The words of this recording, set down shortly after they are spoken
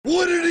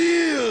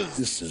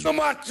This is the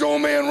Macho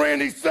Man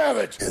Randy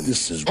Savage. And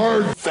this is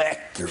Hard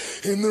Factor.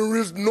 And there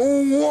is no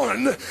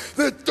one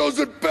that does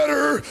it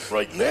better.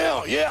 Right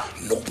now, yeah.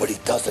 Nobody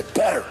does it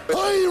better.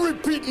 I ain't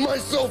repeating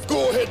myself.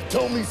 Go ahead,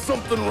 tell me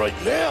something right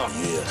now.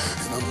 Yeah,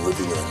 and I'm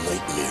living in a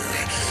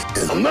nightmare.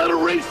 And I'm not a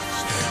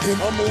racist.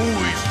 And I'm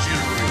always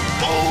cheering.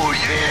 Oh,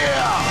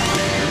 yeah!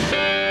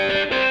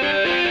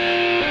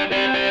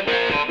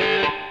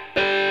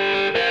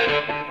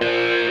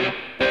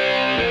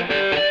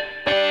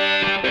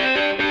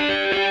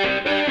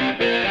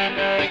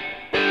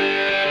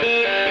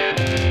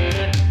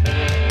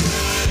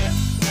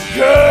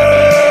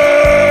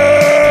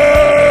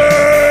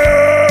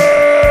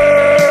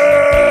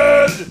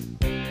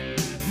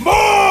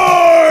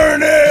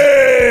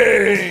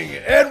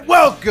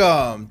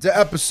 Welcome to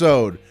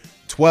episode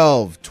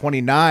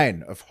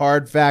 1229 of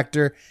Hard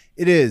Factor.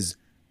 It is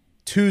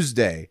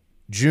Tuesday,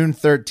 June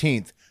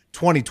 13th,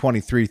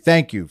 2023.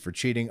 Thank you for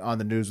cheating on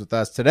the news with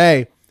us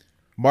today.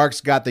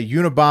 Mark's got the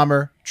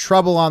Unabomber,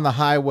 Trouble on the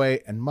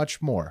Highway, and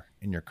much more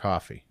in your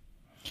coffee.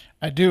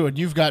 I do, and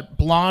you've got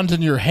blonde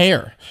in your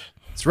hair.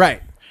 That's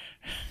right.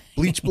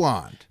 Bleach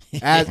blonde.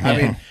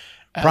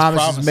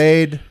 Promises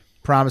made,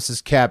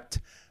 promises kept.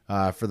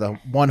 For the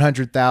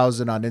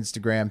 100,000 on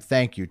Instagram,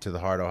 thank you to the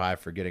Heart High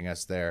for getting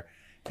us there.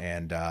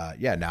 And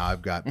now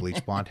I've got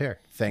bleach blonde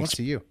hair. Thanks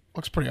to you.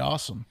 Looks pretty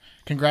awesome.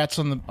 Congrats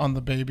on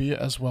the baby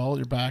as well.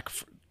 You're back.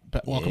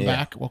 Welcome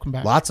back. Welcome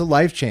back. Lots of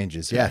life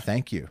changes. Yeah,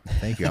 thank you.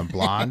 Thank you. I'm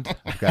blonde.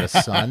 I've got a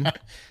son.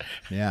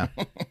 Yeah.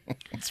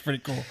 It's pretty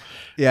cool.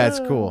 Yeah, it's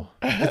cool.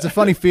 It's a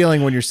funny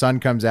feeling when your son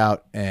comes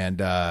out and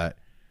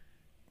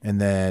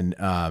then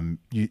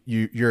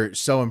you're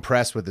so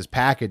impressed with his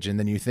package, and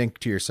then you think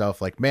to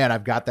yourself, like, man,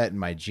 I've got that in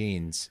my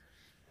genes.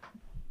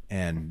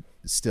 And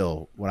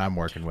still, what I'm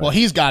working with. Well,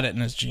 he's got it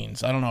in his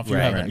genes. I don't know if you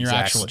have it in your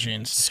actual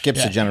genes.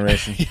 Skips a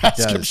generation. It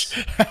does.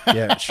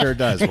 Yeah, it sure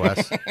does,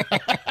 Wes.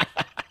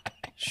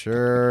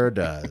 Sure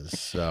does.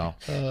 So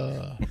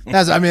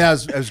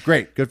that was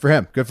great. Good for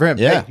him. Good for him.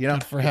 Yeah, hey,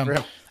 good for him.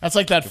 That's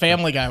like that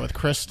Family Guy with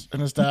Chris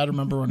and his dad.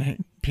 Remember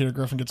when Peter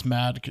Griffin gets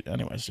mad?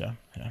 Anyways, yeah.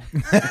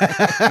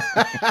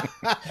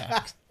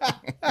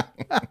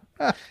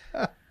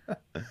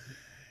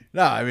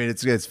 No, I mean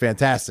it's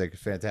fantastic,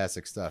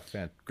 fantastic stuff.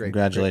 Great.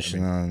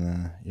 Congratulations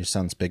on your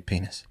son's big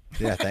penis.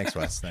 Yeah, thanks,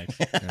 Wes. Thanks.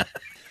 Yeah.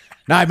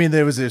 No, I mean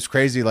it was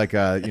crazy. Like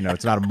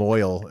it's not a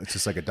moil; it's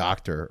just like a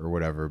doctor or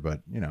whatever. But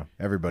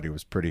everybody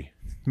was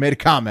made a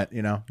comment.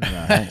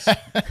 Nice.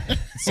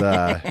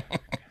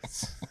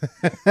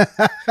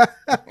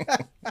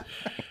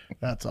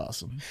 That's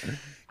awesome.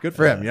 Good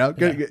for him.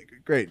 Good,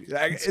 great.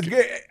 I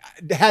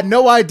had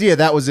no idea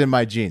that was in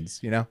my genes.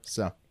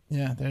 So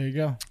yeah, there you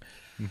go.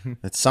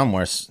 It's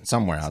somewhere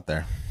out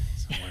there.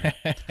 Somewhere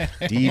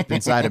deep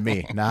inside of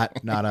me, not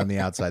on the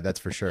outside. That's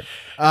for sure.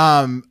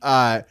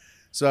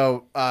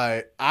 So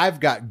I've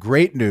got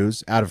great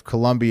news out of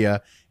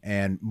Colombia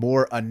and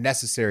more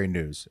unnecessary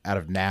news out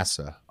of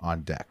NASA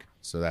on deck.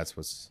 So that's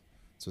what's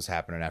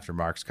happening after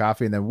Mark's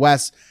coffee. And then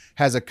Wes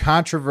has a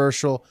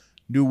controversial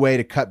new way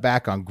to cut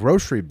back on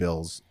grocery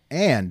bills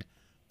and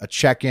a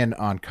check-in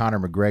on Conor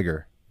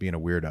McGregor being a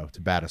weirdo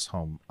to bat us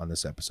home on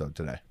this episode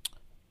today.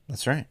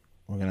 That's right.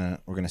 We're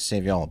gonna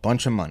save y'all a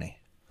bunch of money.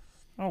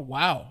 Oh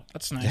wow,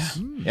 that's nice.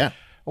 Yeah.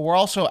 We're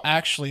also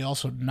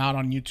not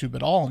on YouTube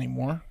at all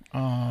anymore.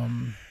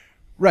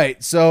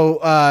 Right.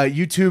 So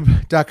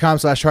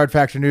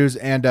youtube.com/hardfactornews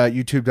and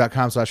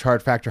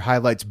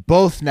youtube.com/hardfactorhighlights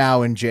both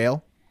now in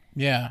jail.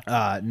 Yeah.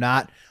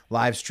 Not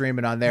live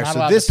streaming on there. Not so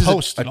allowed this to is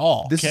post at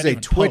all. This Can't is a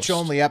even Twitch post.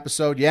 only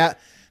episode. Yeah.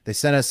 They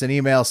sent us an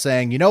email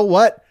saying, you know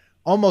what?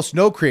 Almost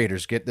no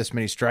creators get this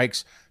many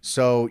strikes.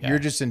 So you're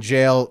just in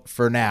jail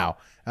for now.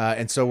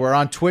 And so we're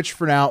on Twitch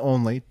for now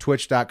only,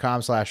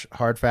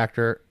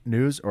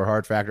 twitch.com/hardfactornews or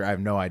hardfactor. I have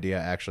no idea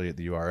actually at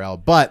the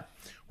URL, but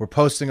we're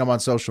posting them on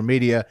social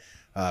media.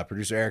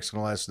 Producer Eric's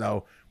going to let us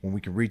know when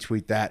we can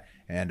retweet that.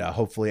 And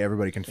hopefully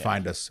everybody can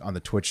find us on the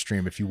Twitch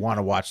stream if you want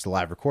to watch the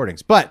live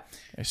recordings. But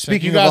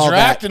speaking you guys of all are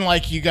that, acting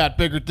like you got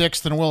bigger dicks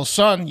than Will's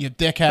son, you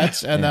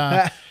dickheads.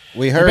 And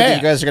we heard that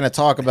you guys are going to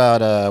talk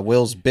about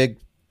Will's big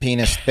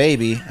penis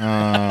baby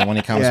when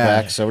he comes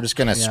back. So we're just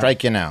going to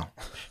strike you now.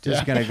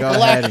 Just going to go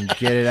ahead and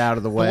get it out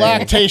of the way. The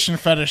lactation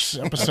fetish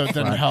episode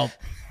didn't help.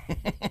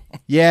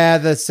 Yeah,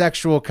 the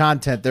sexual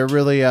content, they're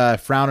really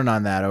frowning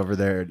on that over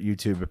there at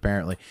YouTube,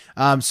 apparently.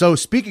 So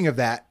speaking of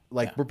that,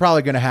 we're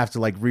probably going to have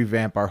to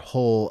revamp our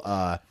whole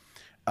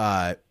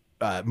idea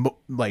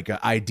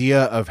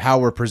of how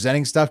we're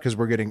presenting stuff because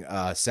we're getting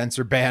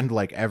censor banned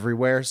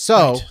everywhere.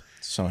 So Right.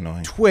 So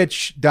annoying.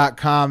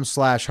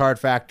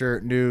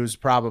 Twitch.com/hardfactornews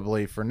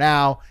probably for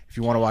now if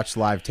you want to watch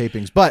the live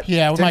tapings. But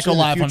yeah, we might go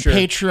live on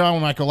Patreon. We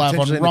might go live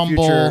on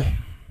Rumble.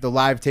 The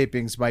live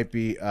tapings might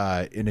be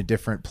in a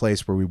different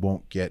place where we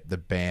won't get the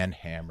ban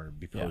hammer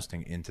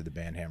posting into the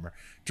ban hammer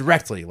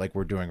directly like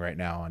we're doing right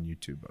now on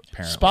YouTube,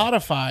 apparently.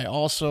 Spotify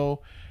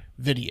also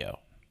video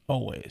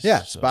always.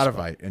 Yeah,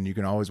 Spotify. And you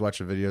can always watch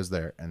the videos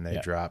there. And they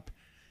drop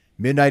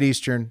midnight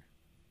Eastern,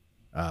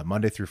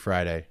 Monday through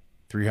Friday,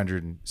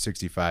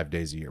 365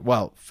 days a year.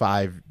 Well,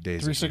 5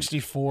 days.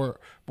 364.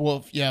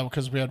 Well, yeah,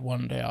 because we had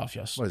 1 day off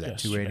yesterday. What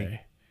is that? 280.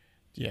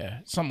 Yeah,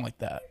 something like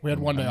that. We had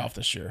 1 day off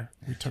this year.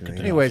 We took a day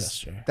Anyways,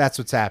 off yesterday. that's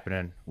what's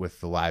happening with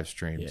the live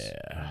streams.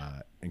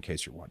 Yeah. In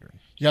case you're wondering.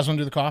 You guys want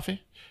to do the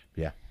coffee?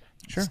 Yeah.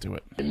 Sure. Let's do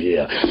it.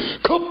 Yeah.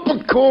 Cup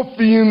of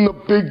coffee in the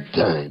big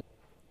time.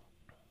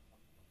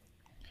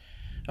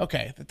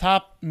 Okay, the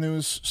top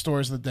news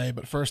stories of the day,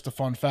 but first a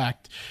fun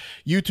fact.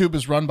 YouTube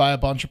is run by a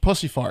bunch of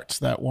pussy farts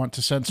that want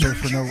to censor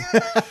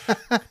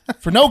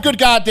for no good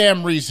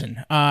goddamn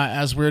reason,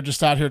 as we're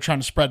just out here trying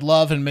to spread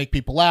love and make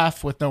people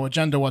laugh with no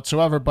agenda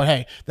whatsoever. But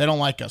hey, they don't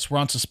like us. We're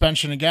on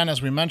suspension again, as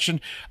we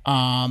mentioned.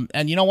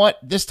 And you know what?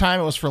 This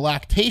time it was for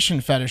lactation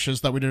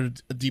fetishes that we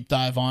did a deep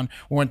dive on.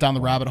 We went down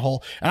the rabbit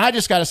hole. And I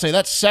just got to say,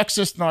 that's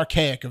sexist and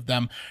archaic of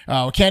them.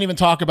 We can't even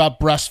talk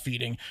about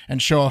breastfeeding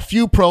and show a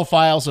few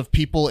profiles of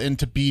people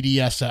into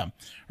BDSM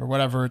or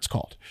whatever it's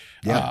called.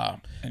 Yeah.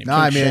 Anyway, No,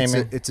 I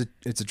mean it's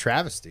a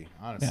travesty,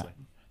 honestly.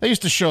 yeah. They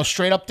used to show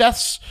straight up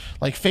deaths,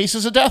 like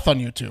faces of death on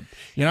YouTube.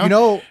 You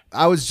know,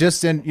 I was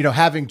just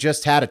having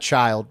just had a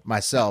child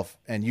myself,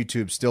 and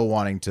YouTube still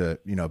wanting to,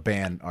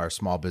 ban our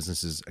small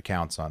businesses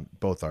accounts on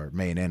both our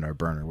main and our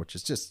burner, which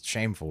is just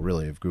shameful,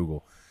 really, of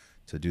Google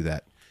to do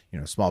that.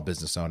 Small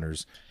business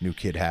owners, new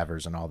kid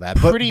havers, and all that.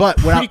 Pretty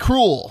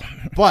cruel.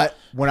 But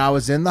when I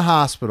was in the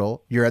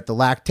hospital, you're at the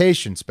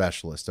lactation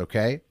specialist,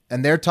 okay?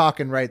 And they're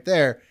talking right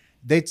there.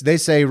 They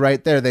say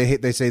right there,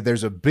 they say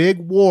there's a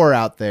big war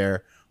out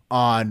there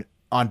on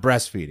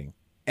breastfeeding.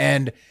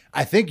 And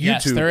I think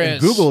YouTube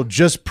and Google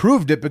just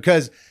proved it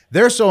because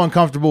they're so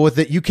uncomfortable with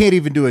it. You can't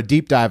even do a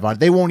deep dive on it.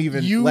 They won't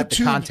even let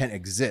the content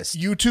exist.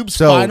 YouTube's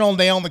final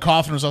nail in the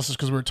coffin was us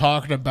because we were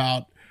talking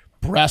about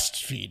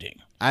breastfeeding.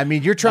 I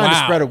mean, you're trying to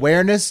spread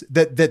awareness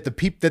that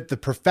the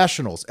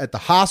professionals at the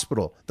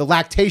hospital, the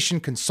lactation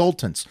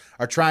consultants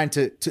are trying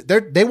to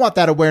they want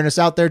that awareness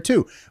out there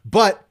too,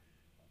 but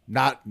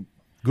not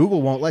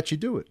Google won't let you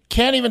do it.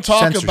 Can't even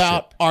talk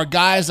about our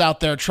guys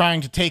out there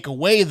trying to take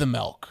away the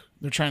milk.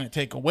 They're trying to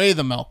take away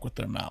the milk with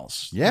their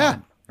mouths. Yeah,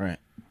 right.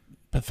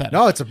 Pathetic.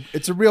 No,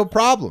 it's a real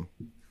problem.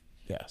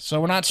 Yeah,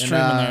 so we're not streaming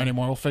there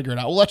anymore. We'll figure it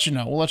out. We'll let you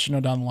know. We'll let you know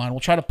down the line. We'll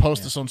try to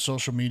post this on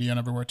social media and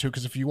everywhere too,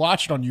 because if you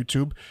watch it on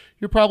YouTube,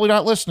 you're probably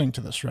not listening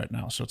to this right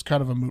now, so it's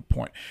kind of a moot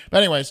point. But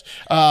anyways,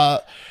 right?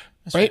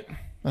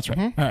 That's right.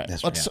 Mm-hmm. All right.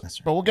 That's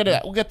right. But we'll get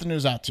it. We'll get the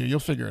news out to you. You'll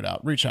figure it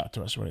out. Reach out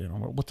to us.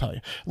 We'll tell you.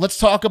 Let's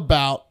talk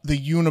about the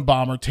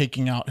Unabomber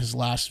taking out his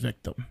last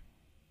victim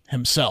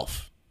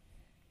himself.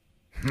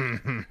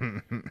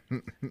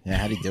 Yeah,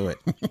 how'd he do it?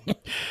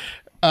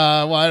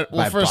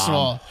 First of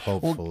all,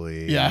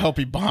 hopefully. I hope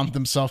he bombed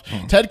himself.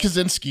 Ted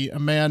Kaczynski, a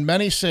man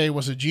many say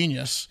was a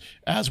genius,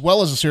 as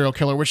well as a serial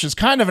killer, which is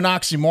kind of an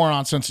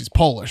oxymoron since he's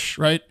Polish,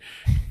 right?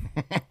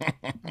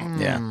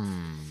 Yeah.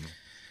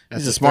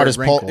 He's the smartest.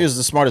 He's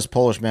the smartest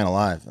Polish man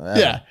alive.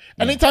 Yeah.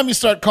 Anytime you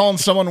start calling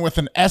someone with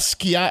a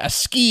ski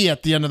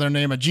at the end of their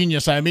name a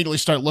genius, I immediately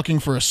start looking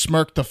for a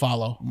smirk to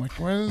follow. I'm like,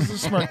 where's the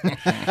smirk?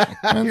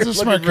 When's the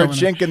smirk for a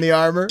chink in the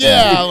armor?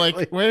 Yeah,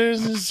 like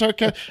where's the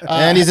smirk?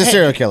 And he's a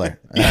serial killer.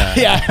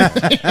 Yeah.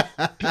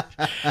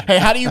 Hey,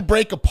 how do you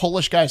break a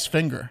Polish guy's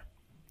finger?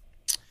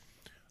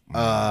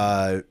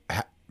 I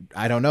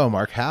don't know,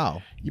 Mark.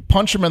 How? You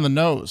punch him in the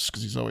nose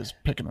because he's always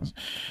picking us.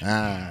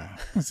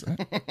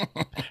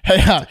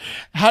 Hey,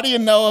 how do you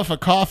know if a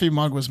coffee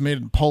mug was made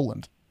in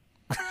Poland?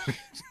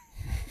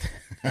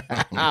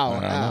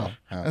 Ow.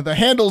 The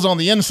handle's on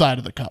the inside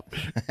of the cup.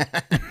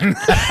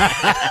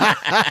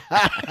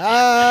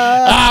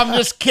 I'm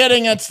just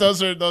kidding.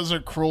 Those are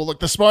cruel. Look,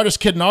 the smartest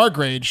kid in our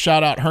grade,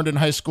 shout out Herndon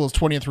High School's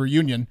 20th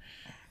reunion,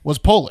 was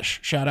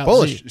Polish. Shout out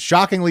Polish. Z.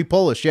 Shockingly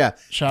Polish, yeah.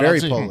 Very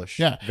Polish.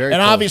 Yeah. Very and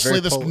Polish. Obviously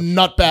Very this Polish.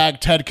 nutbag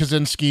Ted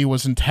Kaczynski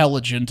was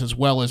intelligent as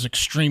well as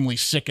extremely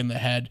sick in the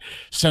head,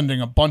 sending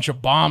a bunch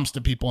of bombs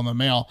to people in the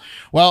mail.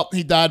 Well,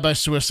 he died by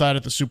suicide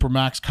at the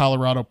Supermax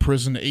Colorado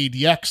prison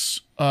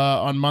ADX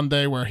on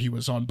Monday, where he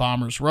was on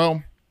Bombers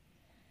Row.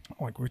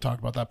 Like we talked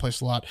about that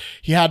place a lot.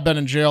 He had been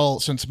in jail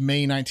since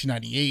May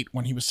 1998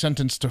 when he was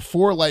sentenced to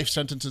 4 life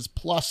sentences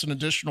plus an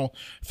additional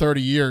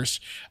 30 years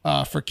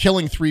for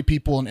killing 3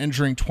 people and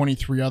injuring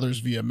 23 others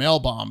via mail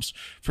bombs.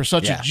 For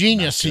such a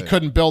genius, he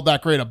couldn't build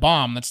that great a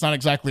bomb. That's not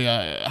exactly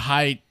a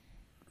high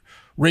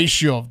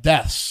ratio of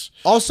deaths.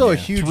 Also a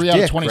huge 3 dick,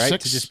 out of 26.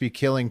 right? To just be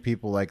killing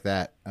people like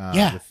that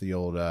with the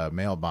old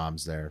mail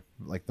bombs there.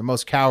 Like the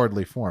most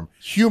cowardly form.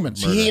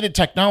 Humans. Murder. He hated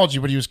technology,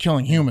 but he was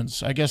killing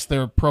humans. I guess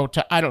they're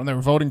they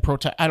were voting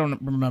I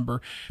don't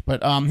remember.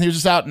 But he was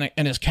just out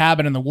in his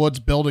cabin in the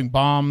woods building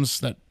bombs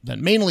that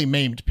mainly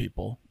maimed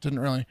people. Didn't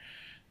really.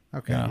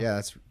 Okay.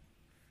 Yeah,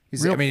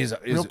 He's real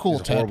cool,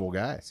 he's a horrible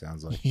guy,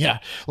 sounds like. Yeah.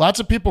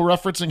 Lots of people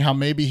referencing how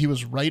maybe he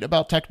was right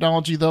about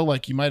technology, though.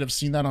 Like, you might have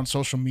seen that on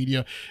social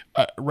media.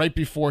 Right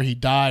before he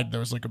died, there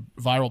was like a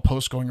viral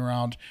post going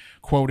around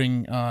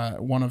quoting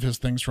one of his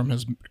things from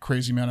his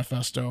crazy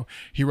manifesto.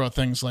 He wrote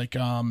things like,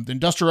 the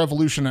Industrial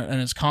Revolution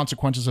and its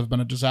consequences have been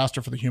a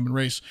disaster for the human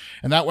race.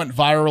 And that went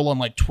viral on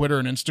like Twitter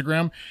and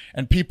Instagram.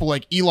 And people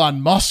like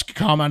Elon Musk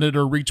commented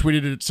or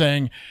retweeted it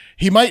saying,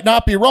 he might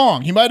not be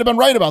wrong. He might have been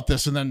right about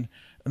this. And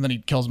then he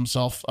kills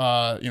himself,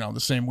 the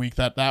same week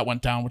that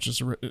went down, which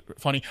is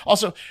funny.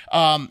 Also,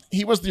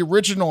 he was the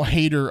original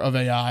hater of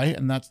AI,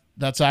 and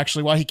that's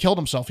actually why he killed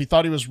himself. He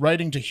thought he was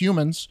writing to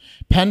humans,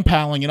 pen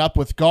paling it up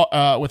with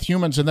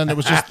humans, and then it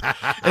was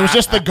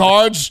just the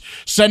guards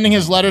sending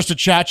his letters to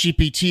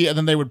ChatGPT, and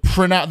then they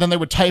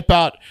would type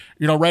out,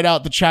 write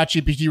out the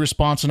ChatGPT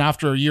response, and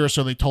after a year or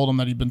so, they told him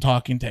that he'd been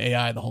talking to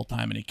AI the whole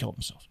time, and he killed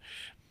himself.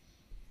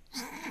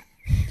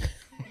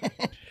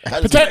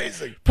 That's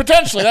amazing.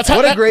 Potentially, that's how.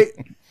 What a great.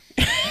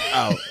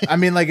 Oh, I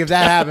mean, like if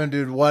that happened,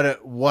 dude, what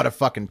a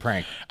fucking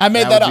prank. I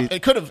made that up.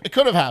 It could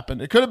have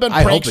happened. It could have been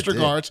prankster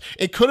guards.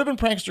 It could have been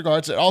prankster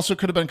guards. It also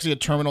could have been because he had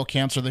terminal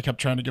cancer. They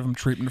kept trying to give him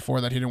treatment for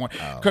that he didn't want.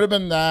 Could have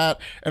been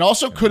that. It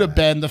also could have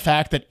been the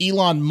fact that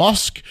Elon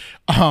Musk,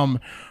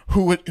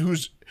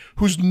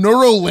 whose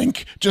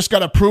Neuralink just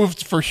got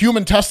approved for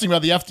human testing by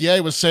the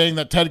FDA, was saying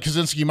that Ted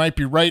Kaczynski might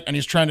be right, and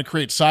he's trying to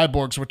create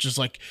cyborgs, which is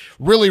like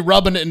really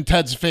rubbing it in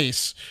Ted's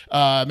face.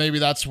 Maybe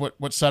that's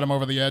what set him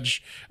over the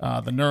edge.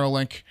 The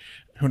Neuralink,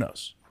 who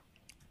knows?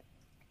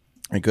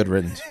 A good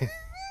riddance.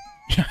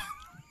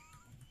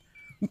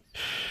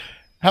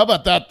 How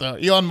about that, though?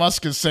 Elon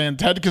Musk is saying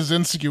Ted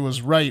Kaczynski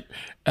was right,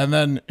 and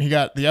then he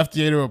got the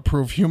FDA to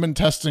approve human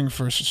testing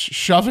for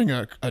shoving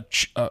a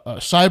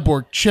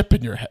cyborg chip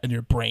in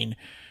your brain.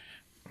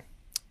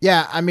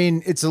 Yeah, I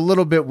mean, it's a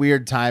little bit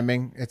weird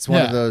timing. It's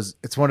one of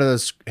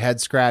those head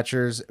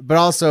scratchers, but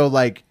also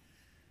like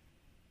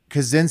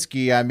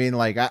Kaczynski. I mean,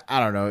 like I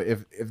don't know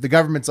if the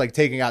government's like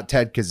taking out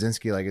Ted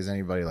Kaczynski, like is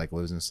anybody like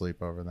losing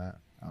sleep over that?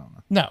 I don't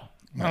know. No,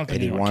 I don't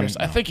think anyone cares.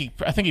 No. I think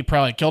he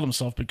probably killed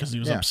himself because he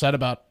was upset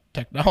about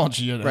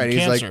technology and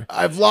cancer. He's like,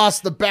 I've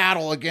lost the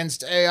battle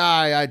against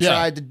AI.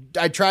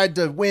 I tried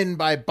to win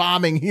by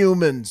bombing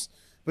humans,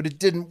 but it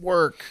didn't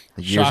work.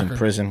 The years in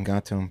prison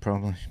got to him,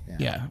 probably.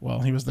 Yeah,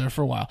 well, he was there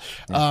for a while.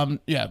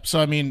 So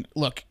I mean,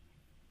 look,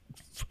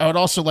 I would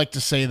also like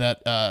to say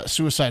that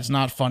suicide's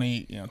not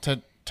funny.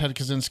 Ted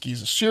Kaczynski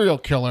is a serial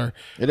killer.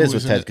 It is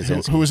with Ted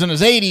Kaczynski, who was in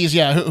his 80s.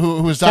 Yeah,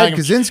 who was dying.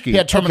 Ted Kaczynski. He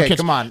had terminal kids.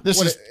 Come on, this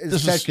is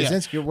Ted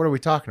Kaczynski. Yeah. What are we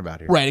talking about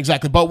here? Right,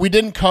 exactly. But we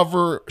didn't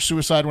cover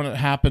suicide when it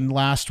happened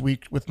last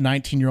week with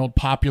 19-year-old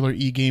popular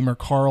e-gamer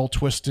Carl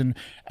Twiston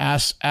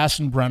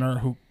Assenbrenner,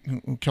 who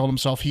killed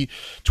himself. He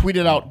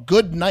tweeted out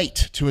 "good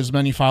night" to his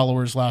many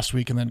followers last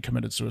week and then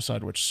committed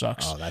suicide, which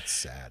sucks. Oh, that's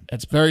sad.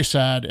 It's very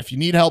sad. If you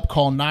need help,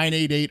 call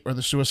 988 or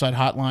the suicide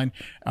hotline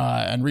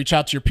and reach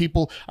out to your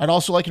people. I'd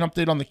also like an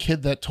update on the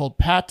kid that told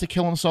Pat to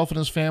kill himself and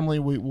his family.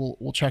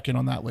 We'll check in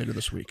on that later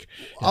this week.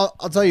 Yeah.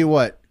 I'll tell you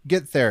what.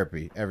 Get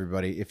therapy,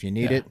 everybody, if you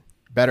need it.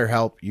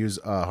 BetterHelp. Use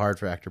Hard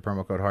Factor,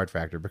 promo code Hard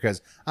Factor,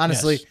 because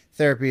honestly,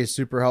 therapy is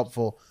super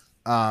helpful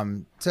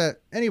to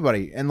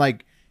anybody. And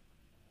like,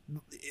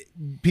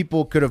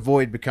 people could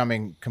avoid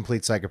becoming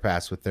complete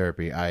psychopaths with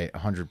therapy. I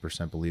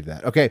 100% believe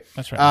that. Okay.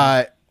 That's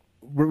right.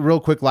 Real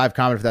quick live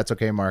comment, if that's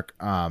okay, Mark.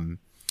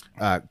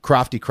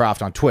 Crofty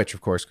Croft on Twitch,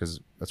 of course, because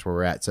that's where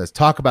we're at, says,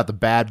 talk about the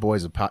bad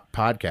boys of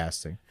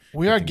podcasting.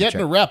 We are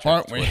getting a rep,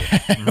 aren't we?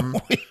 Mm-hmm.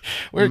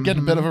 We're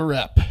getting a bit of a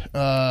rep.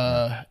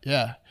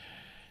 Yeah.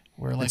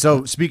 We're like,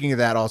 so speaking of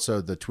that,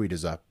 also the tweet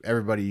is up.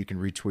 Everybody, you can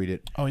retweet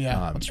it. Oh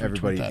yeah,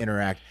 everybody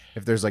interact.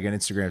 If there's like an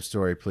Instagram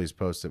story, please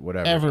post it.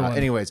 Whatever. Everyone,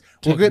 anyways,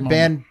 we'll get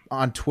banned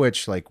on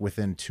Twitch like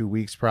within 2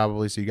 weeks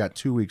probably. So you got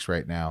 2 weeks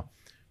right now,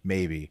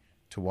 maybe,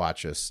 to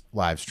watch us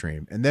live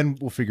stream, and then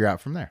we'll figure out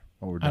from there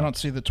what we're doing. I don't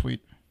see the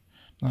tweet.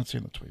 I'm not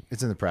seeing the tweet.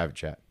 It's in the private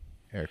chat.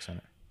 Eric sent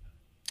it.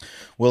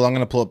 Well, I'm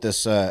going to pull up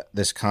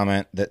this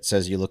comment that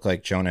says you look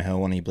like Jonah Hill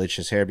when he bleached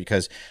his hair,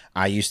 because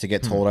I used to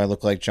get told I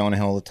look like Jonah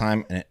Hill all the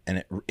time,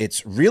 and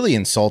it's really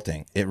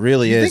insulting. It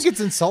really is. You think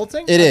it's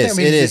insulting? It is.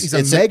 It is. He's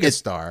a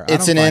megastar.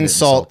 It's an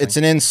insult. It's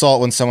an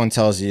insult when someone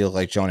tells you look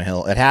like Jonah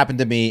Hill. It happened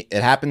to me.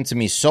 It happened to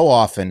me so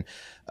often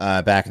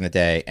back in the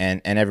day,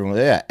 and everyone,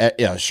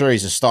 sure,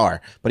 he's a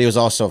star, but he was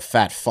also a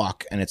fat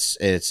fuck, and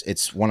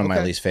it's one of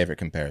my least favorite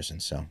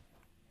comparisons. So,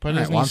 but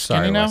isn't he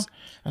skinny now?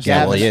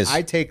 Gavin, well, he is.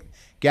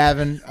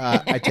 Gavin,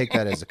 I take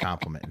that as a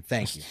compliment. And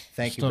thank you.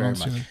 Thank you very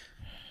much.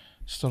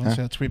 Still don't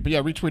see that tweet. But yeah,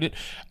 retweet it.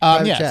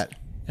 Private chat.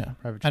 Yeah.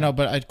 Private chat. I know,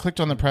 but I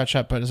clicked on the private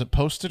chat, but is it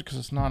posted? Because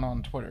it's not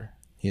on Twitter.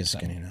 He is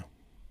skinny now.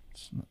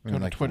 I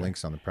mean, like the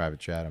links on the private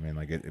chat. I mean,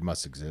 like it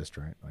must exist,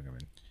 right? Like, I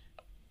mean,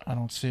 I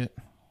don't see it.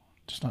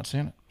 Just not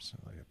seeing it. So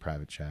like a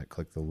private chat,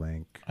 click the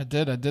link. I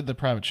did the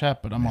private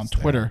chat, but I'm on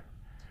Twitter. There.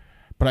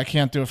 But I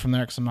can't do it from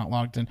there because I'm not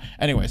logged in.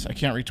 Anyways, I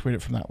can't retweet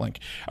it from that link.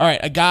 All right,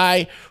 a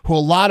guy who a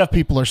lot of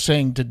people are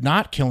saying did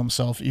not kill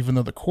himself, even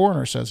though the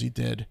coroner says he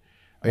did.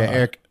 Oh, yeah,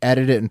 Eric,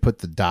 edit it and put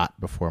the dot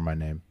before my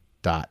name.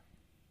 Dot.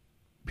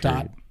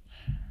 Period.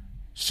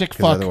 Sick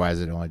Because fuck.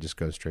 otherwise it only just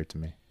goes straight to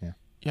me. Yeah.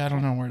 Yeah, I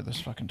don't know where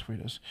this fucking tweet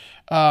is.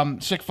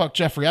 Sick fuck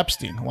Jeffrey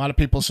Epstein. A lot of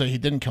people say he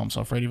didn't kill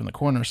himself, right? Even the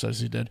coroner says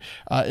he did.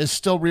 Is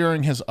still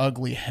rearing his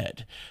ugly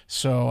head.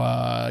 So,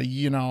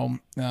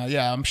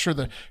 yeah, I'm sure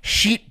the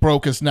sheet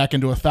broke his neck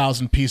into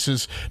 1,000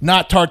 pieces.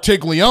 Not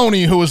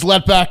Tartiglione, who was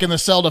let back in the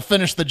cell to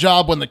finish the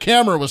job when the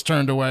camera was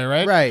turned away,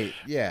 right? Right.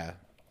 Yeah.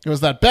 It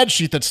was that bed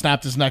sheet that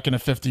snapped his neck into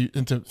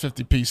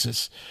 50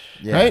 pieces,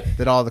 right?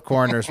 That all the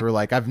coroners were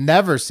like, I've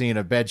never seen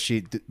a bed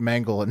sheet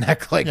mangle a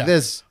neck like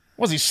this.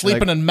 Was he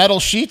sleeping in metal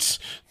sheets?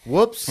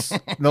 Whoops.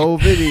 No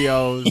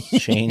videos.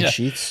 Chain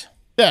sheets.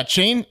 Yeah,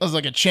 it was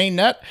like a chain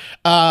net.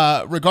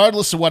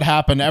 Regardless of what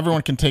happened,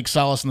 everyone can take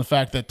solace in the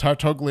fact that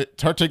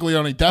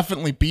Tartiglione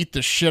definitely beat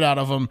the shit out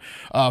of him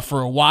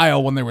for a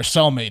while when they were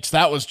cellmates.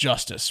 That was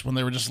justice, when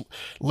they were just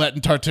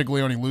letting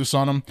Tartiglione loose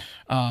on him.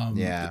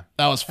 Yeah.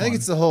 That was fun. I think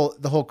it's the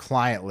whole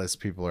client list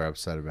people are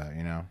upset about,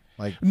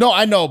 Like, no,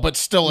 I know, but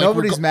still, like,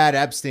 nobody's mad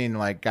Epstein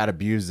got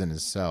abused in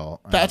his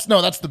cell. That's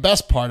the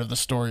best part of the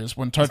story is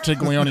when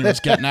Tartiglione was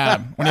getting at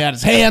him, when he had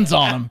his hands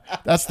on him.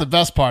 That's the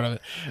best part of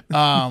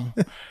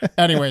it.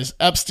 Anyways,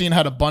 Epstein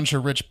had a bunch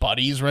of rich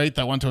buddies, right,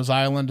 that went to his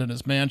island and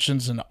his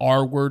mansions and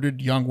R-worded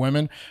young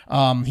women.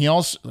 He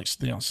also,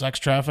 sex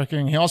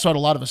trafficking. He also had a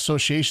lot of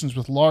associations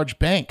with large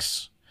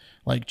banks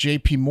like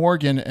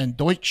JPMorgan and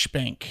Deutsche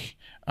Bank.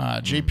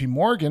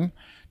 JPMorgan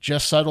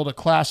just settled a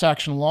class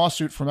action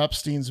lawsuit from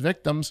Epstein's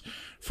victims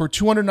for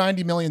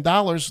 $290 million,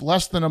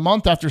 less than a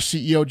month after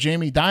CEO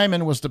Jamie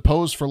Dimon was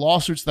deposed for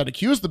lawsuits that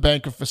accused the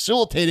bank of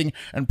facilitating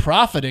and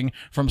profiting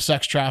from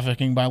sex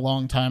trafficking by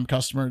longtime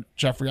customer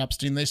Jeffrey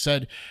Epstein. They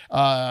said,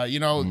 you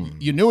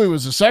knew he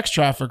was a sex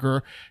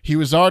trafficker. He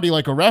was already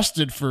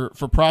arrested for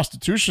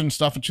prostitution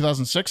stuff in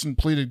 2006 and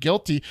pleaded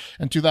guilty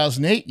in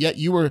 2008, yet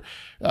you were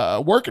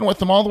working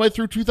with him all the way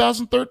through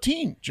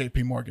 2013,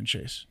 JPMorgan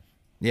Chase.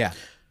 Yeah.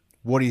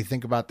 What do you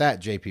think about that,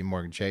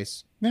 JPMorgan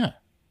Chase? Yeah.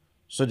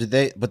 So did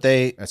they? But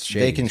they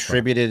shady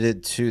contributed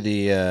it to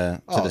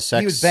the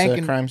sex he was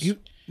banking, crimes.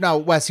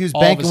 Wes, he was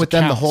All banking of his with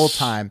them the accounts. whole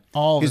time.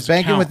 All of he was his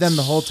banking with them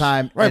the accounts. whole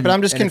time. Right, but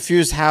I'm just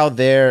confused how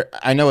they're.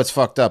 I know it's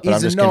fucked up, but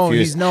I'm just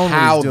confused known what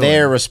how he's doing.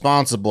 they're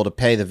responsible to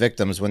pay the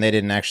victims when they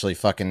didn't actually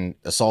fucking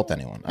assault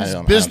anyone. I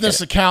don't Business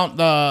get it.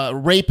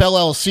 account, rape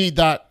LLC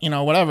dot,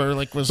 whatever,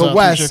 was. But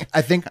Wes,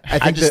 I think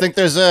I just think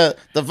there's a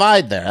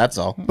divide there. That's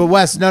all. But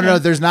Wes, no,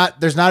 there's not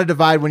a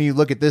divide when you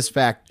look at this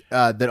fact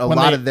that a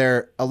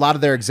lot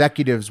of their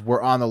executives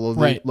were on the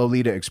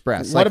Lolita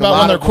Express. What about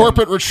when their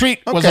corporate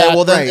retreat was Okay, at?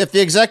 well then, right. if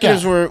the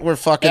executives were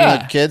fucking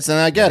the kids, then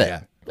I get it.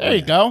 Yeah. There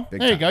you go. Big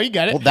There you time. go. You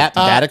get it. Well,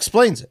 that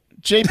explains it.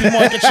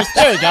 JPMorgan just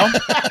there you go.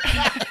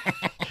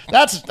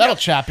 That'll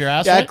chap your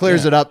ass. Yeah, right? it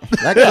clears it up.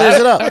 That clears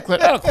it up.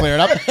 That'll clear it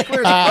up. Clears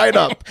it right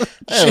up.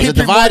 Hey, it was a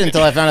divide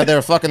until I found out they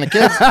were fucking the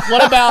kids.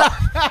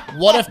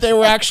 What if they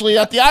were actually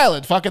at the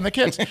island fucking the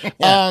kids?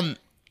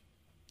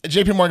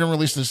 JPMorgan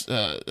released this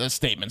a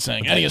statement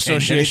saying any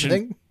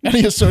association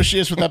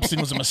with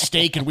Epstein was a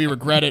mistake and we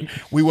regret it.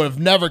 We would have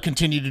never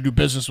continued to do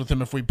business with him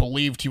if we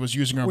believed he was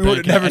using our We bank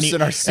would have never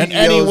sent our in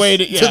any way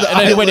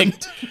CEOs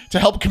to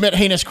help commit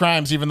heinous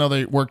crimes, even though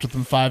they worked with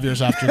him 5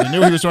 years after they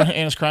knew he was doing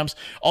heinous crimes.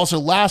 Also,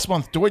 last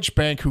month, Deutsche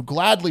Bank, who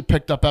gladly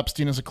picked up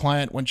Epstein as a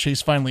client when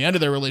Chase finally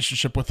ended their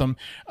relationship with him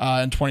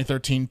in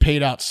 2013,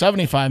 paid out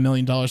 $75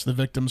 million to the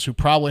victims who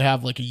probably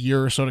have a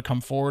year or so to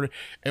come forward.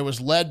 It was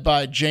led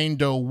by Jane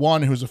Doe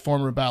 1, who's a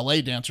former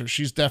ballet dancer.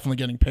 She's definitely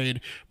getting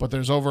paid, but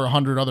there's over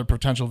 100 other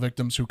potential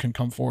victims who can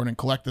come forward and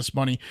collect this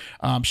money.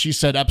 She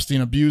said Epstein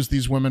abused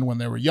these women when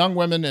they were young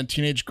women and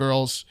teenage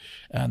girls,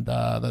 and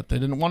that they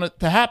didn't want it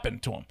to happen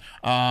to them.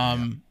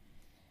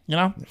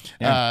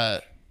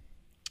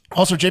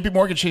 Also,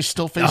 JPMorgan Chase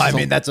still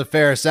faces. That's a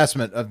fair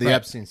assessment of the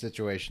Epstein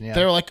situation. Yeah,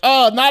 They were like,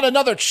 "Oh, not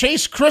another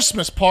Chase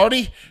Christmas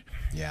party."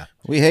 yeah,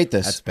 We hate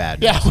this. that's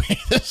bad. Yeah,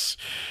 this.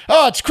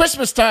 Oh, it's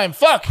Christmas time.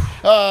 Fuck.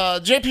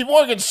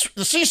 JPMorgan's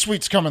the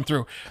C-suite's coming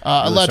through.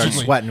 Start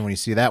Allegedly. sweating when you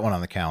see that one on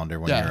the calendar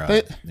when Yeah,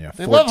 you're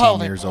they love 14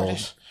 holiday years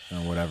parties.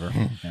 old or whatever.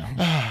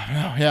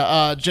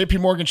 Yeah.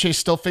 JPMorgan Chase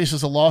still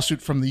faces a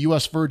lawsuit from the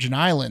U.S. Virgin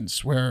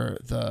Islands, where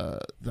the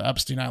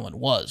Epstein Island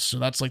was. So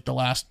that's the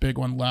last big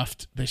one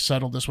left. They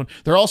settled this one.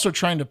 They're also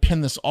trying to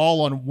pin this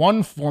all on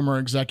one former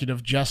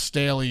executive, Jess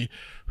Staley,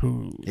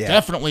 who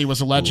definitely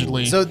was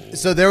allegedly. So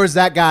there was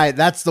that guy.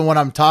 That's the one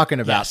I'm talking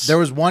about. Yes. There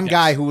was one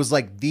guy who was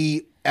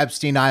the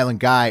Epstein Island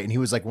guy, and he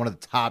was one of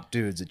the top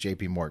dudes at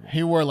JPMorgan.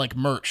 He wore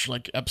merch,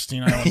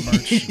 Epstein Island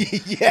merch.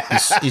 Yeah,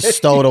 He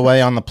stowed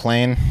away on the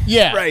plane.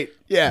 Yeah. right.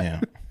 Yeah.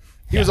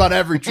 He was on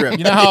every trip.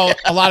 You know how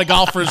a lot of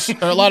golfers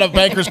or a lot of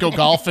bankers go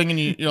golfing and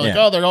you're like,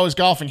 Yeah. oh, they're always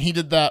golfing. He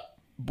did that,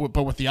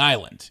 but with the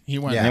island. He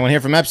went. Anyone hear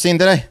from Epstein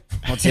today?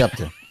 What's he up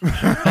to?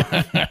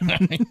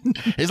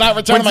 He's not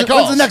returning my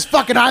calls. When's the next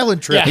fucking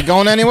island trip? Yeah. He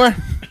going anywhere?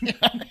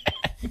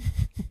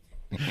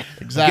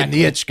 exactly. Getting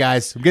the itch,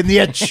 guys. I'm getting the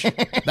itch.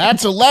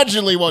 That's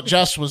allegedly what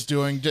Jess was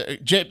doing.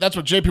 That's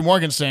what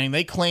JPMorgan's saying.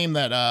 They claim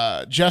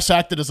that Jess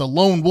acted as a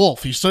lone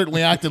wolf. He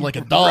certainly acted like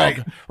a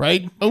dog,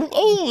 right?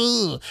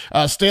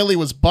 Staley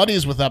was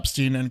buddies with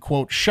Epstein and,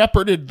 quote,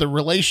 shepherded the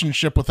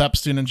relationship with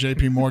Epstein and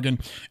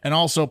JPMorgan, and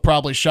also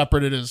probably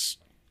shepherded his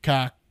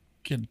cock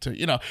into,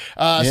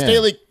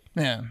 Staley.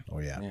 Man. Oh,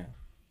 yeah.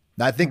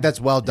 I think that's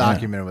well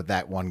documented with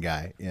that one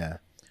guy. Yeah.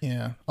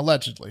 Yeah,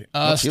 allegedly.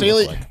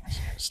 Staley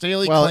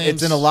claims,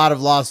 it's in a lot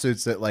of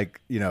lawsuits that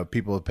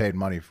people have paid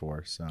money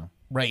for. So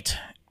right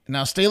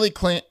now, Staley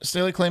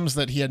claims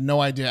that he had no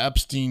idea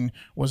Epstein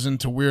was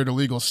into weird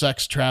illegal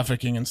sex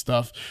trafficking and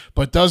stuff,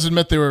 but does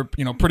admit they were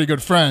pretty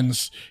good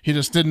friends. He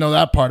just didn't know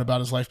that part about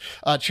his life.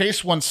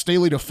 Chase wants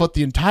Staley to foot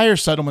the entire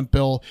settlement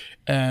bill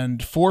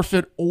and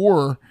forfeit,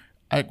 or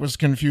I was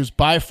confused,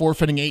 by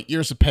forfeiting 8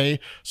 years of pay.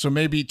 So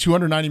maybe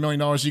 $290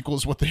 million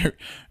equals what they're.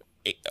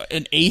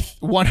 One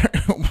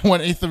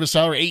eighth of his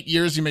salary. 8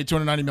 years, he made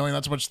 $290 million.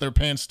 That's how much they're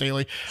paying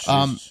Staley.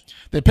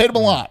 They paid him a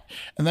lot,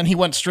 and then he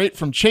went straight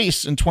from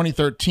Chase in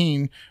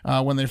 2013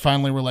 when they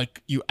finally were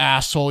like, "You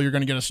asshole, you're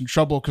going to get us in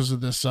trouble because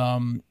of this,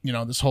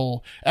 this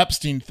whole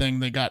Epstein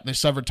thing." They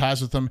severed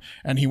ties with him,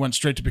 and he went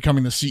straight to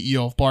becoming the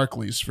CEO of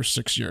Barclays for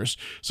 6 years.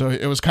 So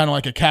it was kind of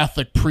like a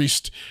Catholic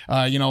priest,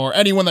 or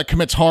anyone that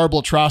commits horrible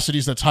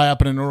atrocities that's high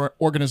up in an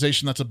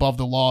organization that's above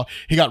the law.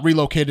 He got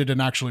relocated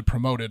and actually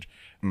promoted.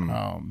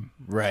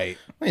 Right.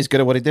 He's good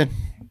at what he did.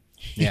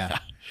 Yeah.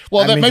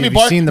 Well, maybe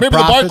the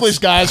Barclays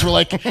guys were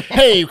like,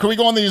 "Hey, can we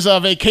go on these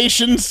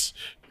vacations?"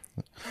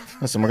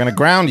 Listen, we're gonna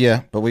ground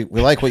you, but we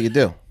like what you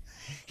do.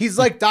 He's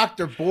like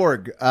Dr.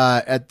 Borg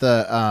at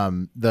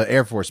the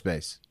Air Force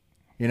Base.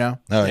 Oh,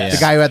 the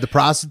guy who had the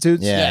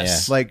prostitutes. Yeah,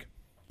 yes. yeah. Like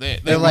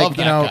they're like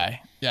that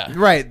guy. Yeah.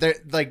 Right. They're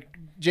like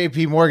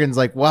JPMorgan's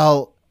like,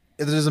 well,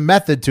 there's a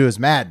method to his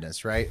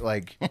madness, right?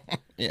 Like,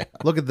 yeah.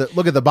 Look at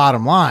the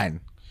bottom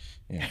line.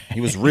 Yeah,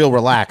 he was real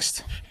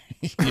relaxed.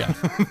 Yeah.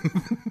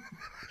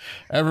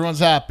 Everyone's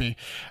happy.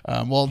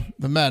 Well,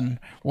 the men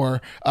were.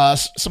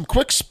 Some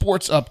quick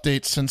sports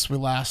updates since we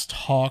last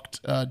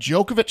talked.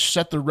 Djokovic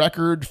set the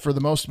record for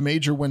the most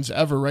major wins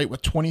ever, right?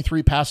 With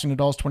 23, passing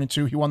Nadal's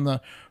 22. He won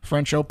the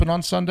French Open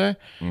on Sunday.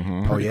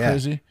 Mm-hmm. Pretty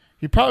crazy.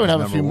 He probably would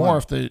have a few more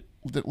if they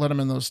let him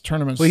in those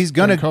tournaments. Well, he's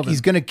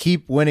gonna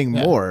keep winning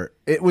more.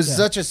 It was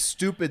such a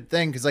stupid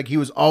thing because he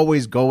was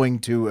always going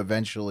to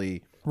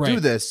eventually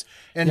do this,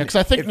 and because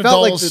I think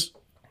Nadal's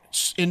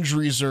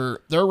injuries they're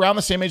around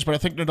the same age, but I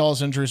think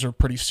Nadal's injuries are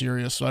pretty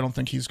serious, so I don't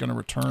think he's going to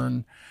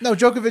return. No,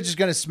 Djokovic is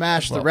going to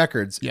smash the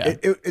records. Yeah,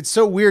 it's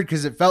so weird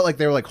because it felt like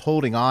they were like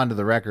holding on to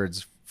the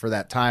records for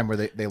that time where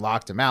they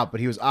locked him out, but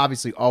he was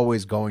obviously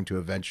always going to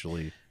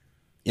eventually.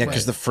 Yeah,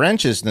 because the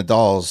French is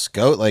Nadal's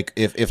goat. Like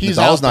if He's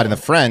Nadal's out, not in the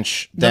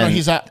French, then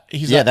he's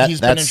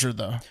been injured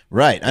though.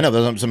 Right, I know.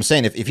 But I'm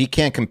saying if he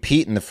can't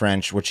compete in the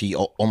French, which he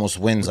almost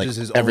wins like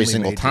every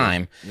single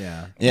time.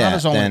 Yeah, not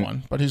his only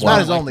one, but he's not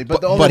his only,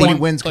 but the only one he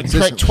wins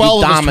consistently.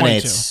 12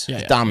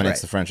 he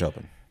dominates the French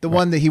Open. The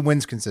one that he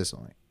wins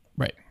consistently.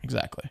 Right,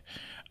 exactly.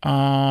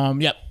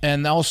 Yep,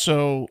 and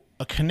also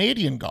a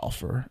Canadian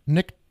golfer,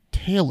 Nick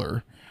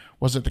Taylor,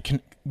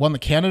 won the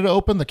Canada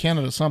Open, the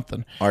Canada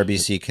something.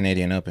 RBC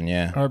Canadian Open,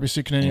 yeah.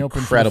 RBC Canadian Open.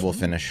 Incredible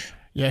finish.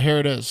 Yeah, here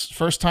it is.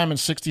 First time in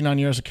 69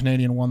 years a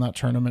Canadian won that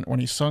tournament when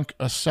he sunk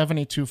a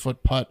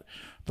 72-foot putt,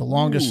 the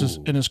longest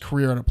in his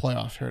career in a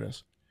playoff. Here it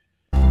is.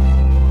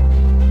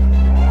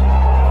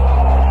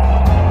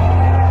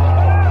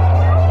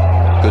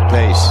 Good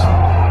pace.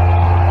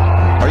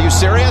 Are you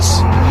serious?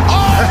 Oh,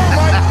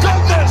 my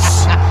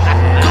goodness!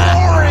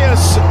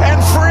 Glorious and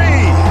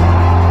free.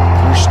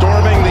 We're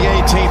storming the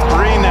 18th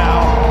green now.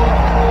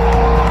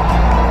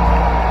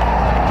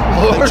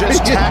 They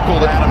just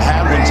tackled Adam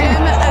Hadwin.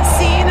 Jim, a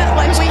scene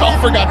like we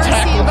have never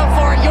seen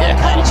before. Your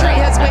country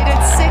has waited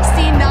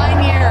 69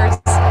 years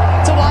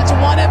to watch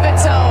one of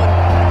its own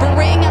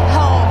bring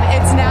home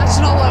its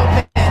National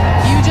Open.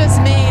 You just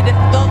made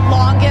the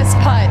longest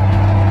putt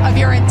of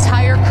your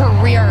entire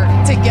career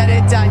to get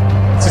it done.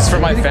 It's for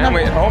my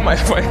family at home. My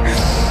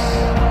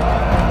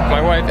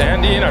wife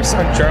Andy and our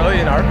son Charlie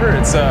and Harper.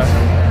 It's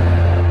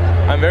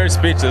I'm very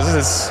speechless.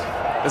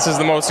 This is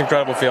the most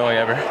incredible feeling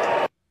ever.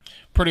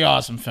 Pretty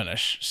awesome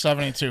finish.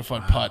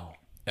 72-foot putt.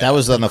 That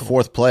was on the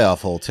fourth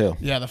playoff hole too.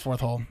 Yeah, the fourth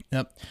hole.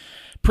 Yep.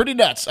 Pretty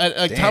nuts.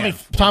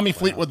 Tommy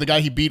Fleetwood, the guy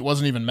he beat,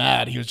 wasn't even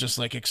mad. He was just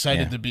like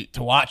excited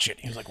to watch it.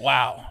 He was like,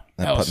 "Wow,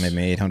 that putt made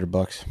me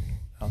 $800."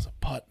 That was a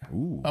putt.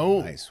 Ooh,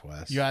 oh, nice,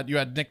 Wes. You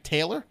had Nick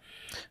Taylor.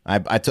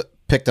 I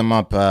picked him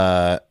up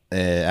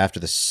after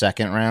the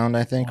second round,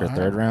 I think, or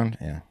third round.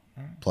 Yeah,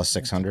 plus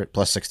 600,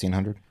 plus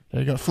 1,600. There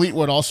you go.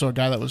 Fleetwood, also a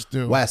guy that was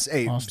due. Wes,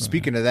 hey,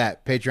 speaking of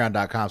that,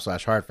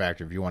 patreon.com/Heart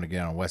Factor if you want to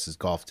get on Wes's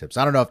golf tips.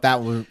 I don't know if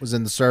that was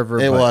in the server.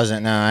 It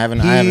wasn't. No, I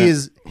haven't.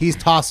 He's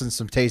tossing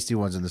some tasty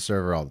ones in the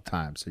server all the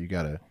time, so you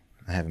got to.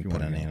 I haven't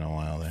put any in a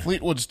while there.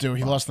 Fleetwood's due.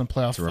 He lost in the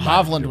playoffs.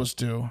 Hovland was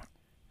due.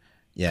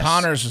 Yes.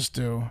 Connors is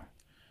due.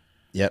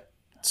 Yep.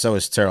 So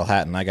is Terrell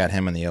Hatton. I got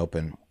him in the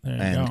Open.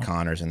 and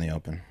Connors in the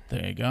open.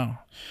 There you go.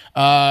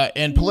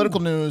 In political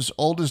news,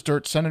 old as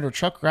dirt Senator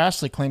Chuck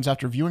Grassley claims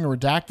after viewing a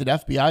redacted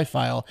FBI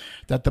file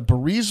that the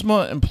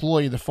Burisma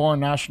employee, the foreign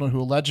national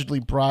who allegedly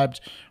bribed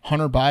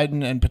Hunter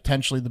Biden and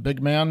potentially the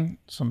big man,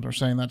 some are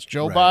saying that's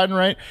Joe Biden,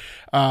 right,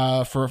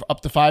 for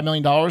up to $5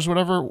 million,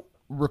 whatever,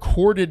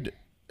 recorded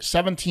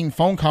 17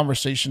 phone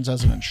conversations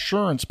as an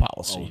insurance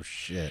policy. Oh,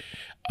 shit.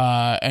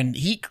 And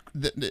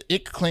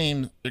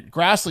Grassley's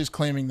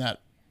claiming that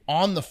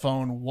on the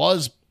phone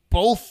was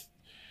both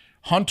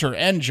Hunter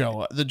and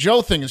Joe. The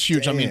Joe thing is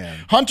huge. Damn. I mean,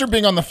 Hunter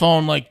being on the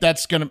phone, like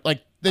that's gonna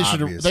like they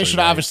should right.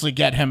 obviously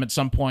get him at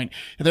some point.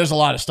 There's a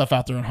lot of stuff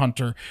out there in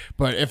Hunter,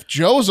 but if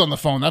Joe's on the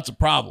phone, that's a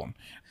problem.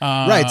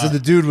 Right, so the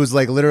dude was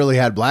like literally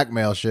had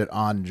blackmail shit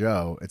on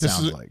Joe. It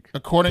sounds like,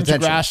 according to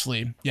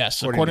Grassley,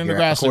 yes, according to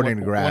Grassley,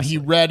 when he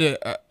read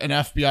an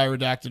FBI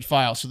redacted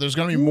file. So there's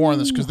going to be more on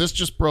this because this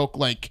just broke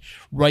like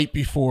right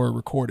before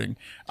recording.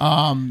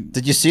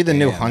 Did you see the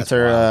new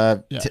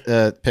Hunter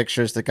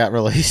pictures that got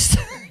released?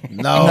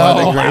 No,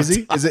 are they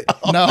crazy? Is it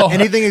no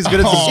anything as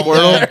good as the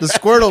Squirtle? The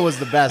Squirtle was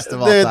the best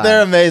of all time.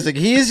 They're amazing.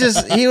 He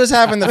was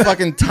having the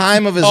fucking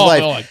time of his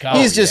life. my God.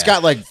 He's just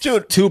got like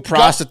two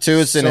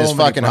prostitutes in his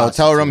fucking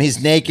hotel room.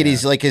 He's naked. Yeah.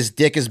 He's like his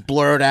dick is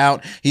blurred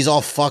out. He's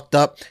all fucked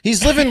up.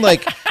 He's living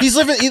like He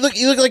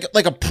looked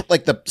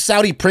like the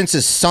Saudi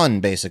prince's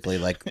son, basically.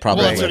 Like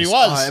probably that's what he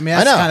was. I mean,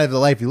 that's kind of the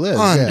life he lives.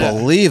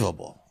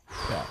 Unbelievable.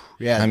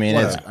 Yeah. I mean,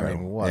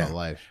 what a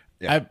life.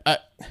 Yeah. I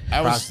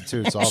was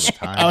prostitutes all the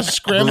time. I was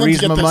scrambling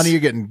to get this. money.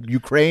 You're getting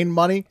Ukraine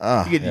money.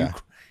 You're getting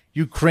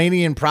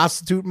Ukrainian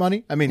prostitute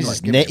money. I mean,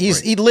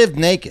 he lived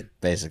naked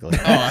basically.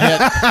 He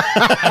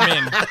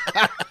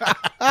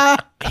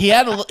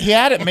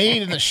had it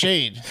made in the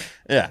shade.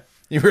 Yeah.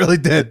 He really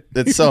did.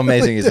 It's so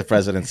amazing he's the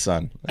president's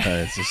son.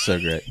 It's just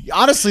so great.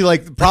 Honestly,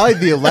 like probably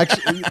the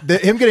election,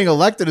 him getting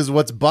elected is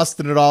what's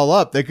busting it all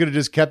up. They could have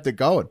just kept it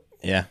going.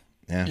 Yeah.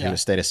 He would have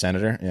stayed a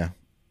senator. Yeah.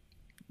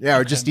 Yeah,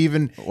 or just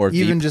even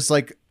just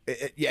like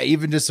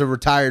even just a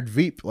retired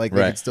Veep, like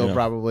they could still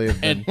probably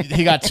have been. And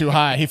he got too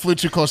high. He flew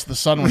too close to the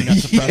sun when he got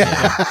to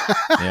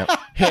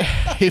president.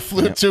 He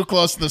flew too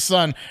close to the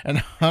sun, and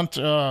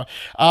Hunter.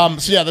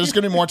 So yeah, there's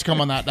gonna be more to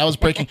come on that. That was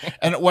breaking,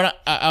 and when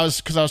I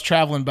was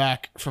traveling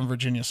back from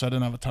Virginia, so I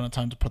didn't have a ton of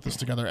time to put this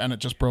together, and it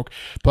just broke.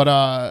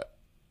 But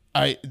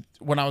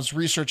when I was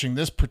researching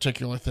this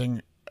particular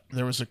thing,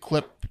 there was a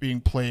clip being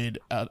played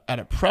at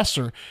a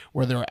presser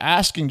where they were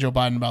asking Joe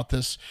Biden about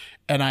this,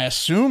 and I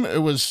assume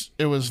it was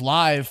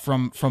live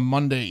from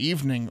Monday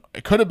evening.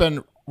 It could have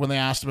been when they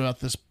asked him about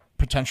this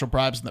potential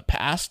bribes in the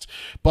past,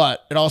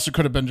 but it also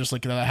could have been just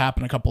like that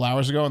happened a couple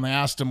hours ago, and they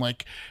asked him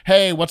like,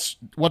 "Hey, what's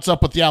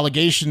up with the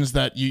allegations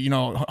that you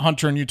know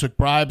Hunter and you took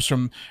bribes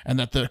from, and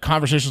that the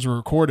conversations were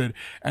recorded?"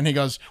 And he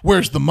goes,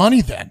 "Where's the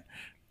money then?"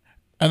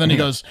 And then he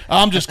goes,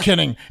 "I'm just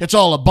kidding. It's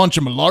all a bunch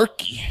of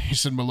malarkey." He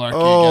said malarkey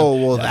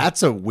again. Well,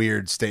 that's a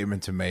weird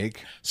statement to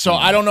make. So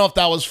I don't know if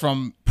that was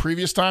from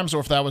previous times or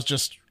if that was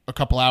just a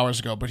couple hours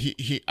ago, but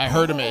I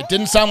heard him. It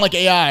didn't sound like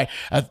AI.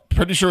 I'm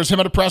pretty sure it was him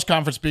at a press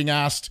conference being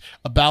asked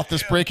about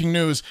this breaking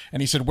news.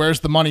 And he said, "Where's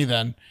the money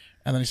then?"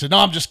 And then he said, "No,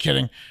 I'm just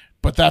kidding.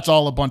 But that's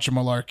all a bunch of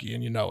malarkey,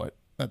 and you know it."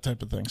 That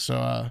type of thing.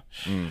 So,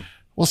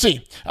 we'll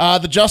see.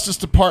 The Justice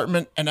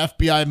Department and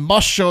FBI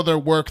must show their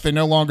work. They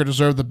no longer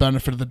deserve the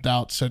benefit of the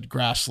doubt, said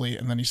Grassley.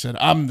 And then he said,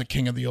 "I'm the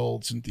king of the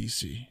olds in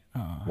D.C."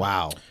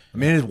 Wow. I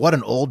mean, what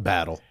an old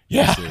battle.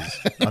 Yeah. This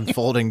is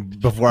unfolding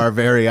before our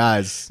very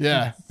eyes.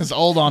 Yeah. It's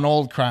old on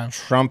old crime.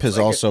 Trump has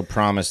also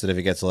promised that if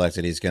he gets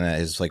elected, his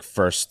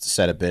first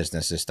set of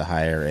business is to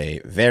hire a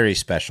very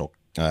special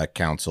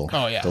counsel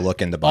to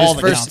look into all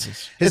the cases.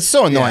 counsels. It's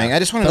so annoying. Yeah. I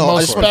just want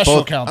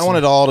counsel. I want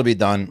it all to be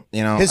done.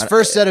 You know, his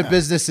first set of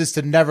business is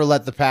to never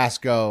let the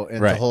past go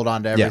and to hold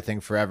on to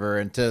everything forever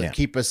and to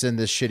keep us in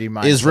this shitty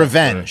mindset. Is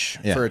revenge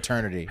for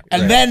eternity.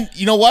 And then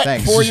you know what?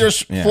 Thanks. 4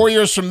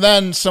 years from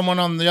then, someone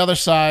on the other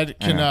side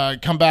can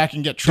come back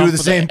and get Trump do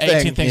the same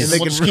thing. Things.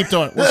 We'll just keep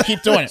doing it. We'll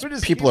keep doing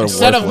it. People are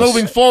instead worthless. of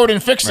moving forward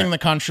and fixing the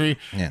country.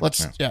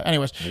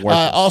 Anyways,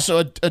 also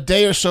a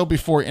day or so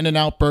before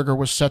In-N-Out Burger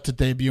was set to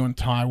debut in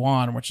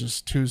Taiwan, which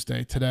is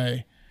Tuesday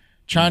today,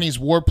 Chinese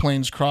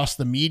warplanes crossed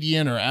the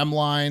median or M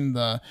line,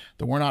 the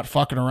we're not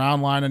fucking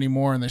around line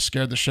anymore, and they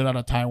scared the shit out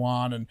of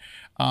Taiwan. And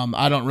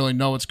I don't really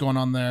know what's going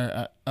on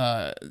there,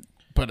 but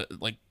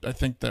I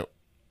think that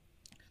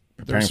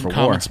there's some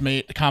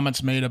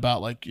comments made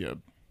about like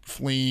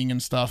fleeing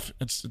and stuff.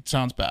 It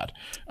sounds bad.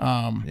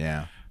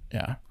 Yeah.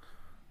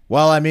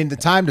 Well, I mean, the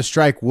time to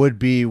strike would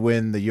be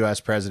when the U.S.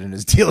 president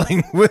is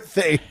dealing with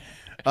a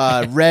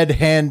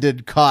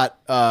red-handed caught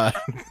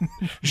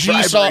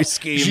bribery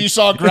scheme. She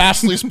saw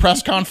Grassley's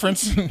press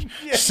conference and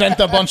sent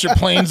a bunch of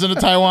planes into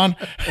Taiwan.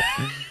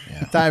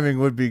 Timing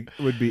would be,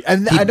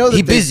 and I know that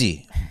he's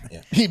busy.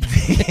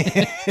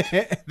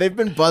 They've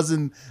been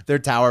buzzing their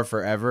tower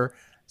forever,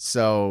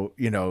 so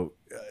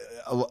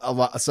a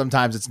lot.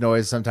 Sometimes it's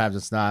noise, sometimes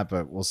it's not,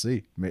 but we'll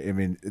see. I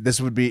mean,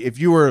 this would be if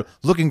you were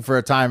looking for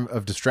a time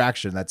of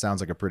distraction. That sounds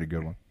like a pretty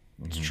good one.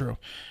 It's true.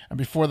 And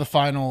before the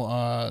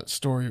final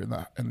story in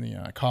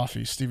the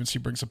coffee, Stephen C.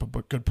 brings up a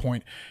good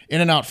point.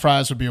 In-N-Out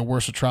fries would be a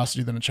worse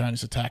atrocity than a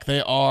Chinese attack.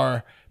 They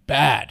are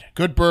bad.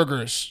 Good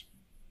burgers,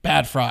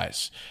 bad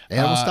fries.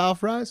 Animal-style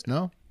fries?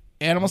 No.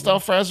 Animal-style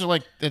fries are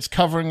like, it's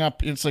covering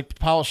up, it's like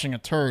polishing a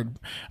turd.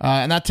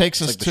 And that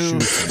takes us to...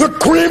 The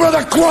cream of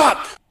the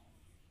crop!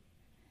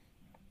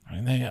 I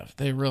mean,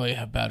 they really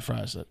have bad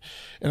fries at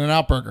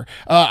In-N-Out Burger.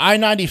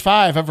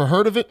 I-95, ever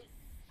heard of it?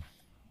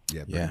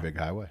 Yeah, pretty big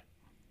highway.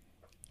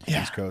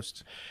 Yeah. East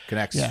Coast.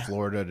 Connects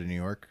Florida to New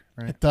York,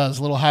 right? It does.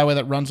 A little highway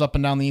that runs up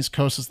and down the East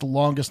Coast. Is the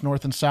longest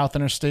north and south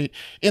interstate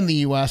in the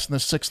U.S. and the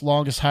sixth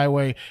longest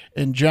highway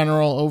in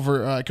general.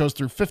 It goes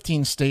through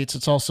 15 states.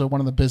 It's also one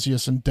of the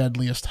busiest and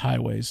deadliest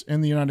highways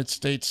in the United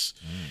States.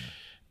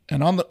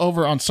 And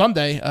on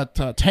Sunday,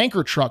 a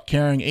tanker truck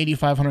carrying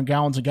 8,500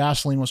 gallons of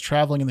gasoline was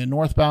traveling in the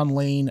northbound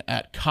lane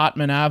at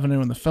Cotman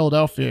Avenue in the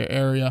Philadelphia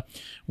area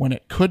when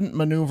it couldn't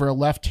maneuver a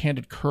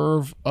left-handed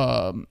curve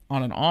on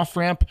an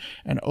off-ramp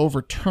and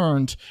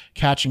overturned,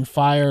 catching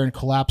fire and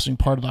collapsing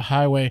part of the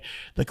highway.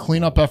 The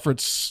cleanup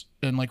efforts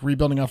and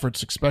rebuilding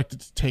efforts expected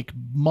to take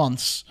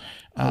months,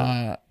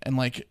 and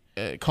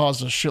it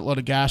caused a shitload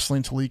of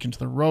gasoline to leak into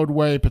the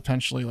roadway,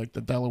 potentially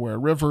the Delaware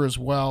River as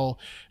well.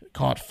 It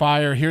caught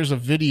fire. Here's a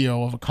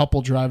video of a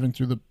couple driving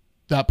through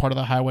that part of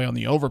the highway on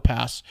the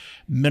overpass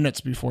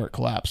minutes before it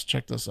collapsed.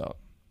 Check this out.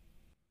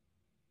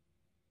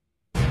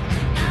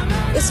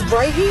 It's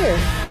right here.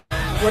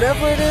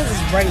 Whatever it is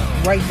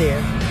right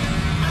there.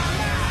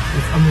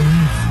 It's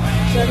underneath.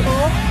 Check it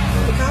out.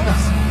 The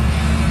cops.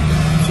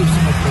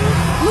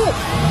 Look,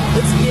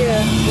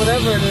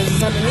 whatever it is,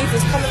 it's underneath.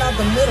 It's coming out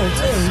the middle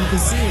too. You can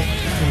see it.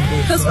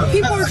 Because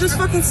people are just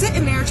fucking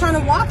sitting there trying to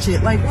watch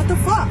it. Like, what the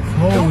fuck?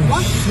 Don't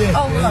watch it.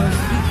 Oh, look,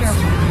 be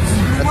careful.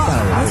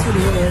 That's what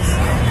it is.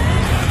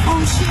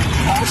 Oh shit!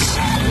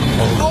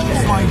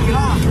 Oh my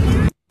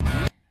god!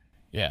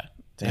 Yeah,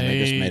 Damn, they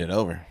just made it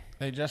over.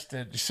 They just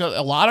did. So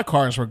a lot of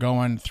cars were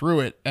going through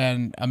it,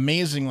 and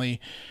amazingly,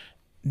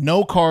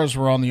 no cars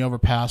were on the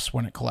overpass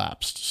when it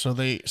collapsed. So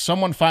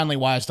someone finally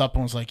wised up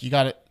and was like, we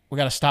got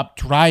to stop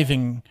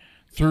driving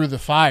through the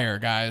fire,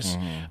 guys.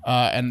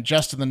 And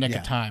just in the nick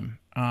of time.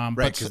 Right,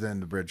 because then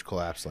the bridge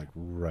collapsed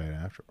right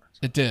afterwards.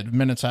 It did,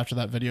 minutes after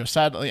that video.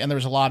 Sadly, and there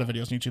was a lot of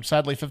videos on YouTube.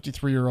 Sadly,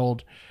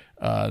 53-year-old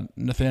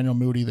Nathaniel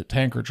Moody, the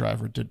tanker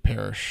driver, did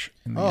perish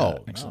in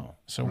the accident. No.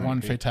 So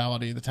one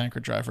fatality, the tanker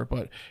driver,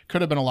 but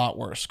could have been a lot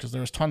worse because there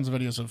was tons of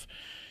videos of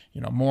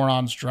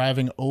morons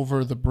driving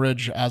over the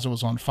bridge as it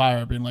was on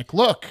fire, being like,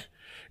 look,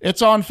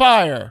 it's on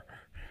fire.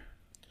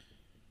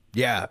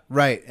 Yeah,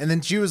 right. And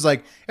then she was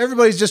like,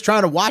 everybody's just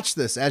trying to watch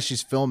this as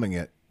she's filming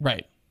it.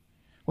 Right.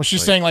 Well,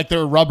 she's saying they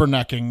were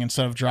rubbernecking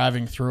instead of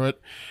driving through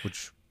it.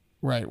 Which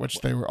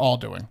they were all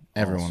doing.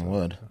 Everyone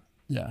would.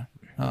 Yeah.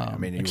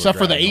 Except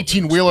for the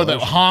 18-wheeler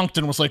that honked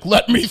and was like,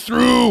 let me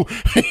through.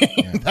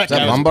 Was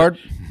that Lombard?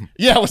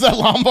 Yeah, was that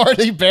Lombard?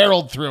 He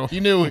barreled through. He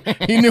knew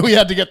he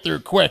had to get through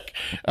quick.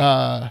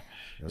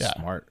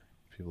 Smart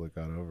people that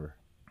got over.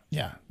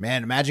 Yeah.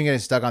 Man, imagine getting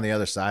stuck on the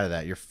other side of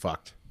that. You're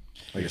fucked.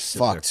 You're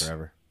fucked there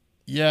forever.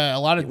 Yeah, a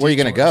lot of Where are you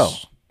going to go?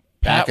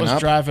 Pat was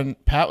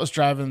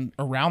driving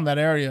around that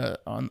area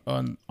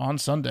on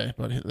Sunday,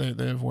 but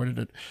they avoided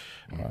it.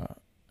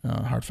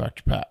 Hard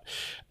factor, Pat.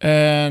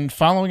 And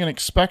following an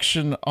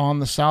inspection on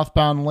the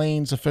southbound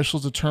lanes,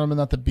 officials determined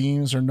that the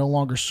beams are no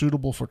longer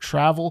suitable for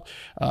travel.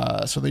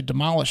 So they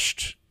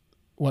demolished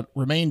what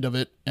remained of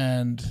it,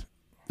 and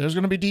there's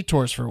going to be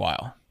detours for a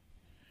while.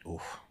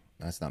 Oof,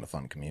 that's not a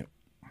fun commute.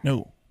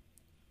 No.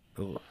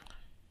 Ooh.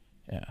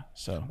 Yeah.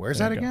 So where's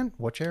that again?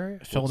 Which area?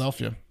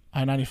 Philadelphia.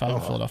 I-95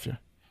 in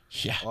Philadelphia.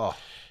 Yeah. Oh.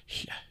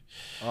 Yeah.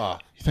 Oh.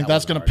 You think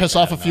that's going to piss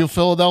off a few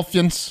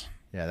Philadelphians?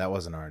 Yeah, that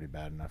wasn't already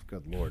bad enough.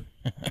 Good Lord.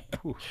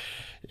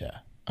 Yeah.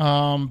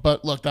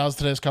 But look, that was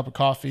today's cup of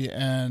coffee,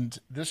 and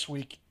this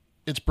week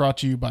it's brought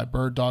to you by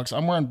Bird Dogs.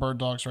 I'm wearing Bird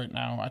Dogs right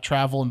now. I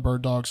travel in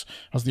Bird Dogs.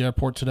 I was at the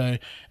airport today,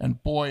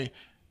 and boy,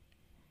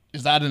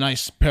 is that a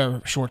nice pair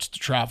of shorts to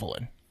travel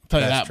in. I'll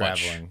tell you that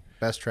much.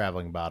 Best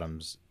traveling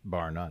bottoms,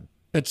 bar none.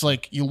 It's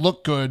you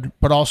look good,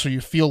 but also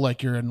you feel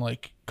like you're in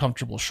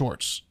comfortable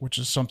shorts, which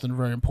is something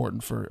very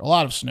important for a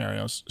lot of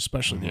scenarios,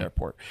 especially the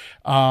airport.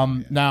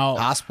 Now,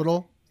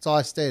 hospital. That's all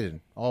I stayed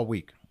in all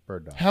week.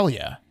 Bird Dog. Hell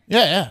yeah,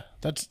 yeah.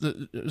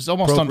 It's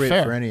almost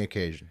unfair for any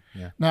occasion.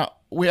 Yeah. Now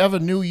we have a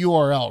new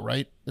URL,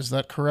 right? Is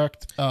that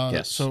correct?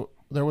 Yes. So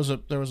there was a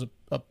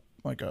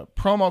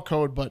promo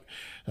code, but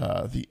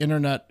the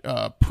internet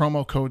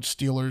promo code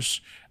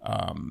stealers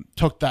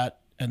took that.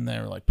 And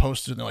they're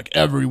posted, and they're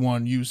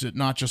everyone use it,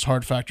 not just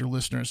Hard Factor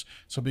listeners.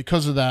 So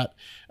because of that,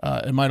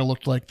 it might have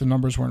looked like the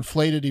numbers were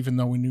inflated, even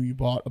though we knew you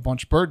bought a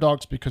bunch of Bird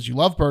Dogs because you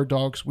love Bird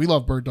Dogs. We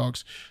love Bird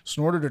Dogs.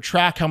 So in order to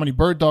track how many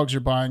Bird Dogs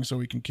you're buying so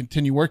we can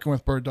continue working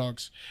with Bird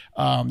Dogs,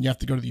 you have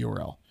to go to the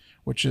URL,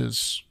 which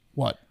is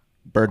what?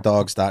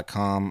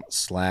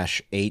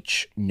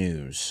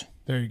 birddogs.com/hnews.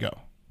 There you go.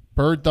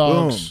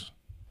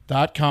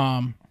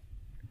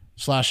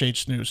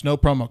 birddogs.com/hnews. No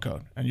promo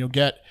code. And you'll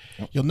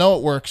know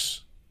it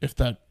works if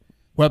that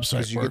website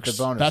works. You get the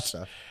bonus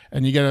stuff.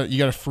 and you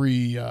get a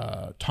free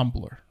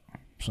tumbler.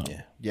 So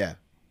Yeah.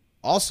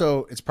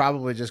 Also, it's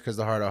probably just because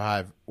the Hardo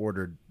Hive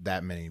ordered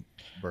that many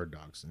bird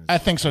dogs. I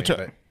think so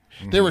too.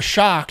 They were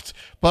shocked,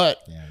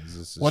 but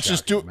let's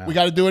just do it. We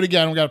got to do it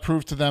again. We got to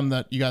prove to them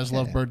that you guys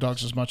love bird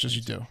dogs as much as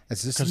you do.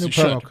 It's just a new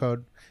promo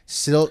code.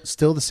 Still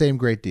the same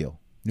great deal.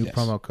 New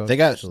promo code. They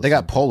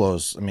got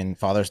polos. I mean,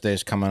 Father's Day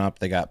is coming up.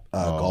 They got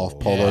golf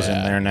polos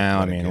in there now.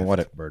 I mean, what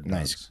a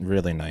nice,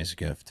 really nice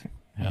gift.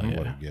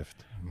 What a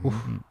gift.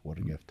 What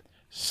a gift.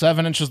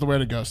 7 inches the way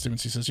to go. Steven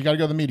C says you got to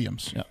go the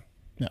mediums.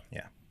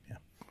 Yeah.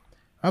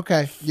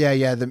 Okay.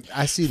 Yeah.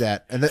 I see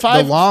that. And the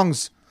Five-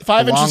 longs.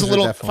 5 the inches longs a are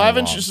little. definitely 5 long.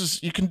 inches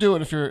is you can do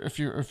it if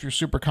you're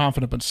super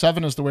confident, but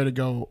 7 is the way to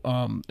go.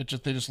 They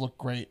just look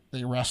great.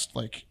 They rest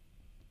like,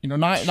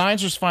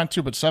 nines is fine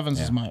too, but 7s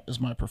is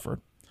my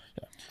preferred.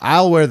 Yeah.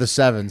 I'll wear the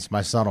 7s.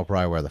 My son will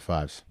probably wear the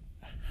 5s.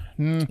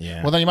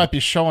 Yeah. Well, then you might be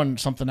showing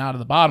something out of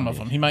the bottom of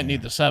them. He might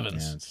need the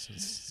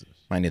 7s.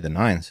 Might need the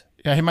 9s.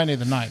 Yeah, he might need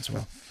the 9s.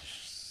 Well,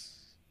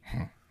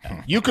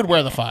 you could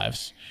wear the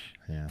 5s.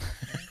 Yeah.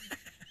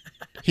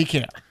 He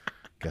can't.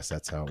 Guess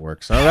that's how it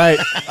works. All right,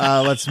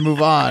 let's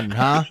move on,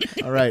 huh?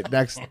 All right,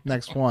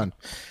 next one.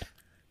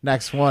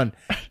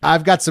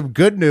 I've got some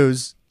good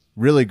news,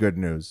 really good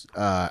news,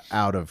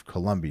 out of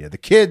Colombia. The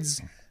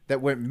kids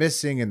that went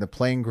missing in the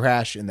plane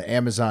crash in the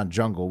Amazon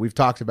jungle. We've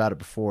talked about it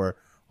before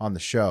on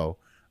the show,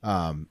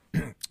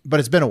 but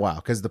it's been a while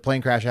because the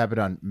plane crash happened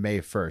on May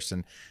 1st,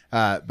 and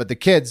but the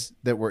kids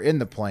that were in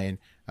the plane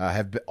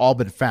have all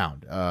been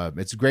found.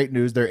 It's great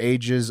news. Their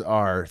ages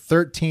are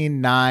 13,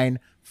 9,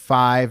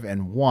 5,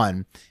 and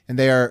 1, and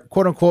they are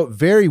quote unquote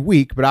very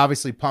weak, but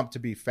obviously pumped to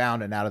be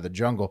found and out of the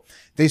jungle.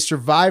 They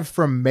survived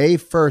from May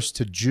 1st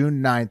to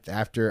June 9th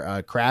after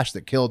a crash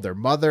that killed their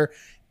mother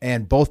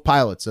and both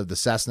pilots of the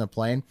Cessna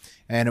plane.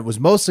 And it was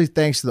mostly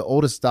thanks to the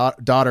oldest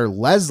daughter,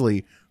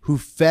 Leslie, who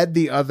fed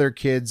the other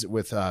kids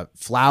with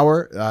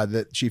flour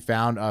that she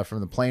found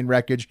from the plane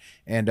wreckage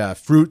and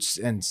fruits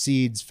and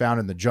seeds found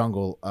in the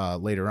jungle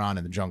later on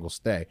in the jungle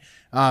stay.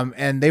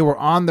 And they were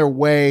on their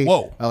way.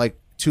 Whoa.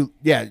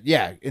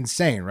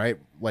 Insane, right?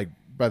 Like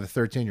by the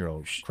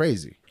 13-year-old.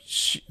 Crazy.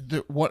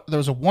 There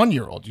was a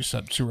 1-year-old, you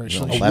said, too,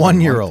 Rachel. A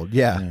 1-year-old,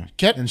 yeah.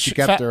 And she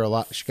kept her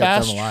alive. She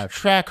kept them alive.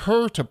 Track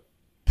her to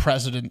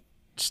president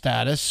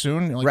status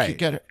soon. Like, right. You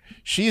get her.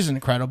 She's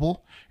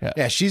incredible.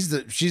 Yeah, she's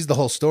the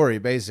whole story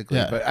basically.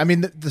 Yeah. But I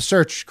mean, the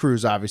search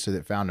crews obviously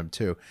that found him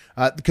too,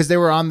 because they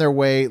were on their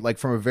way like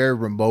from a very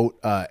remote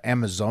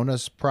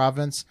Amazonas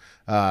province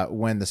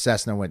when the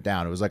Cessna went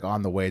down. It was like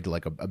on the way to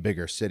like a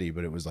bigger city,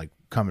 but it was like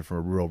coming from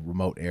a real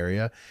remote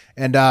area.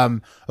 And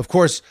of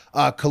course,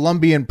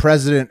 Colombian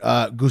President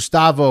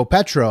Gustavo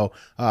Petro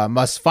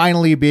must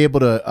finally be able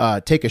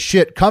to take a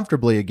shit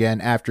comfortably again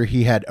after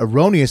he had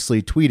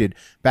erroneously tweeted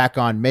back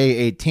on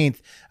May 18th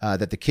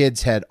that the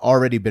kids had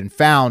already been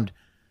found.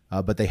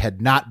 But they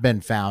had not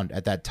been found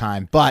at that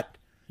time. But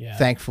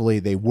thankfully,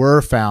 they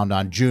were found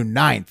on June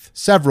 9th,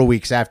 several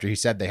weeks after he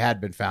said they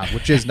had been found,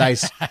 which is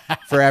nice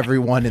for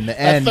everyone in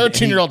the end. That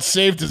 13-year-old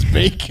saved his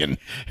bacon.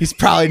 He's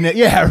probably,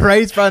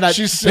 right? He's probably not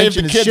saved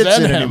the his kids shits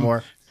and in him.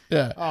 anymore.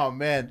 Yeah. Oh,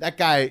 man. That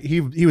guy,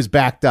 he was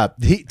backed up.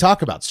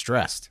 Talk about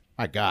stressed.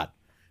 My God.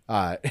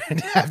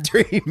 And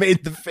after he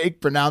made the fake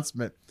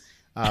pronouncement.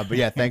 But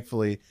yeah,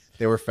 thankfully,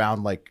 they were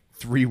found like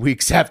 3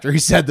 weeks after he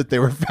said that they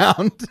were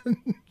found.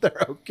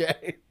 They're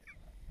okay.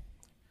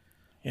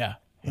 Yeah,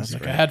 he's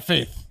like, I had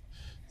faith.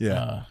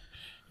 Yeah,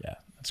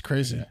 that's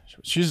crazy.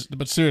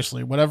 But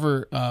seriously,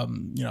 whatever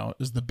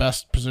is the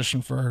best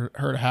position for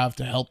her to have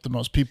to help the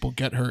most people,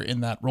 get her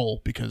in that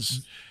role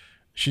because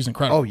she's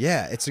incredible. Oh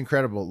yeah, it's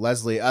incredible,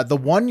 Leslie. The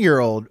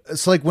 1-year-old.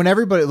 It's like when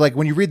everybody, like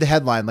when you read the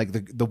headline, like the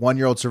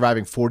 1-year-old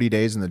surviving 40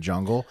 days in the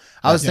jungle.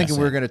 I was thinking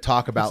we were going to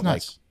talk about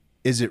like,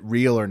 is it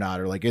real or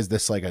not, or like is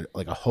this like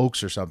a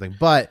hoax or something?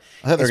 But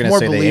I thought they were going to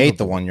say they ate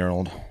the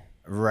 1-year-old.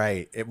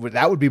 Right.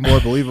 That would be more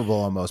believable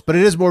almost. But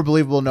it is more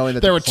believable knowing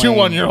that there were 2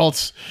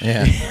 1-year-olds.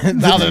 Yeah.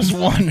 Now there's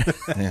one.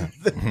 Yeah.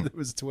 It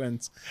was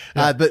twins.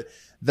 Yeah. But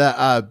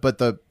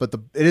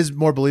it is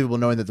more believable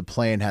knowing that the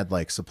plane had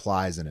like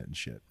supplies in it and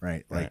shit,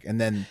 right? Like, right.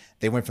 And then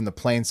they went from the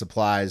plane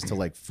supplies to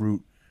like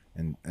fruit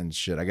and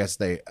shit. I guess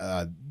they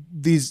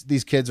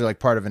these kids are like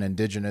part of an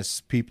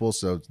indigenous people,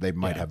 so they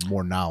might have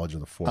more knowledge of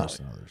the forest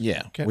than others.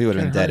 Yeah, we would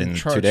have been dead in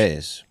 2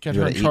 days. Get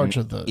her in charge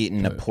of the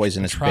eaten a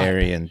poisonous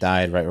berry and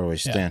died right where we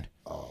stand.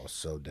 Oh,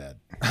 so dead.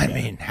 I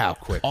mean, how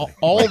quickly?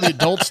 All the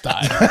adults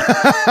died.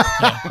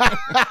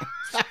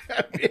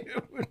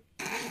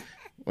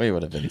 We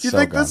would have been. You so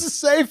think gone. this is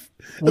safe?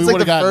 We It's like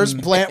would've the first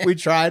gotten- plant we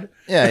tried.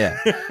 Yeah.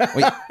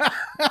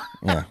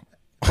 Yeah.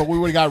 But we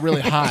would have got really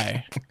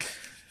high.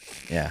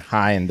 Yeah.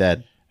 High and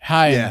dead.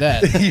 High and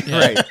dead.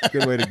 Right.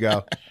 Good way to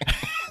go.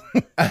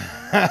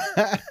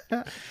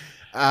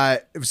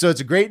 So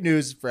it's a great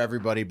news for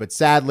everybody, but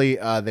sadly,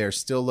 they're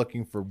still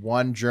looking for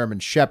one German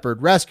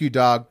Shepherd rescue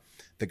dog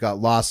that got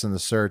lost in the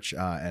search,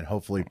 and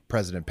hopefully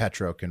President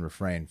Petro can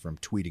refrain from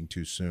tweeting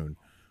too soon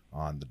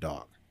on the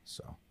dog.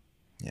 So,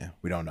 yeah,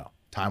 we don't know.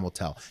 Time will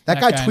tell.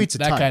 That guy tweets a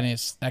ton.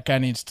 That guy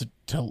needs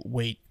to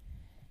wait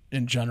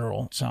in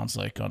general, it sounds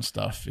like, on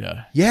stuff.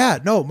 Yeah. Yeah,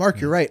 no,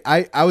 Mark, you're right.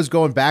 I was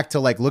going back to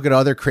like look at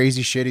other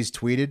crazy shit he's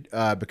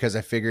tweeted because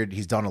I figured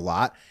he's done a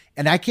lot.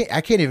 And I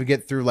can't even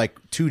get through like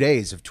 2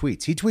 days of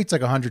tweets. He tweets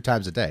like 100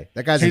 times a day.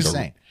 That guy's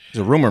insane.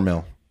 He's a rumor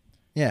mill.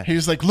 Yeah.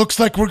 He's like, looks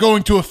like we're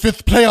going to a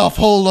 5th playoff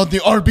hole on the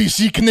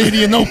RBC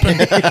Canadian Open.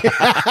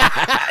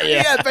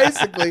 Yeah,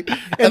 basically.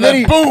 And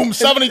then boom,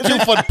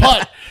 72-foot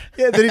putt.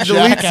 Yeah, then he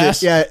deletes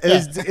Jackass. it. Yeah,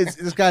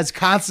 this guy's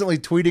constantly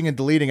tweeting and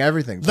deleting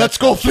everything. Let's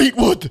go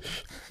Fleetwood.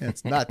 Yeah,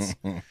 it's nuts.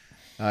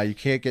 You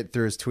can't get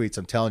through his tweets.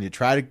 I'm telling you.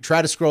 Try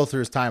to scroll through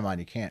his timeline.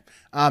 You can't.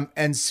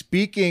 And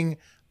speaking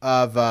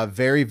of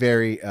very,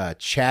 very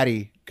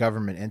chatty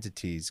government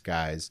entities,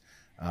 guys,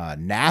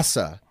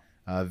 NASA,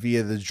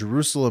 via the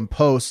Jerusalem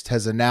Post,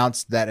 has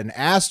announced that an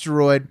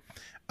asteroid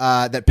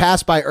that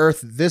passed by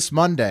Earth this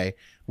Monday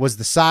was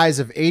the size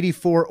of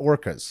 84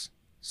 orcas.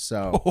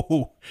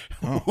 So,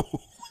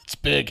 It's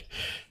big.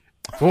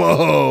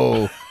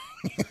 whoa.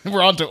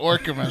 We're on to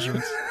orca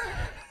measurements.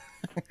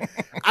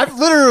 I've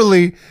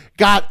literally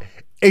got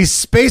a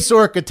space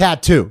orca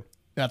tattoo.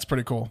 That's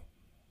pretty cool.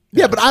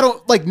 Yeah, but I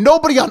don't like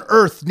nobody on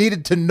Earth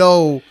needed to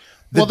know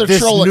that Well, they're this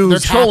trolling. They're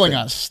news trolling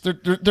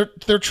happened. us.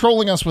 They're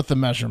trolling us with the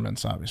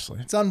measurements. Obviously,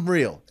 It's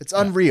unreal. It's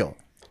unreal.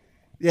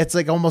 Yeah, it's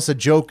like almost a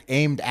joke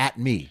aimed at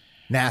me,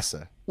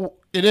 NASA.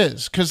 it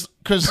is because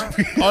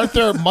aren't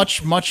there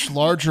much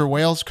larger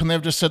whales? Couldn't they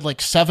have just said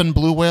like 7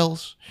 blue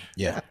whales?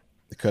 Yeah,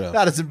 they could have.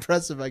 Not as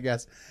impressive, I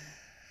guess.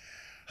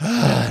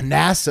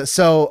 NASA.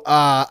 So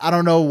I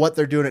don't know what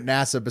they're doing at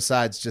NASA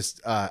besides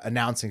just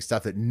announcing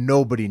stuff that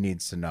nobody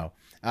needs to know.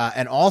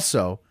 And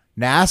also,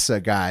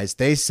 NASA guys,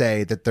 they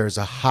say that there's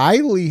a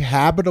highly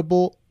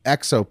habitable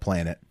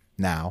exoplanet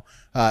now,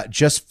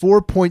 just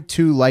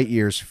 4.2 light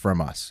years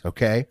from us.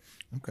 Okay.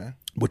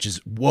 Which is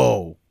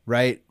whoa,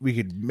 right? We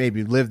could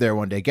maybe live there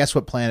one day. Guess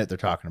what planet they're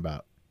talking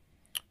about?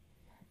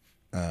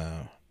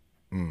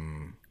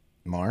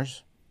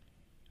 Mars?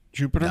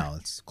 Jupiter? No,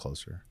 it's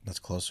closer. That's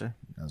closer.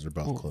 Those are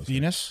both closer.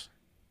 Venus?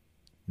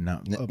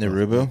 No,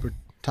 Narubu? We're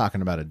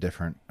talking about a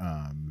different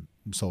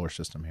solar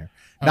system here.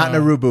 Not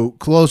Narubu,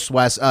 close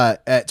west.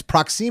 It's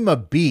Proxima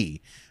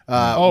B.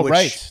 Which,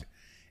 right.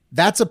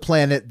 That's a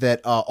planet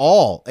that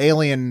all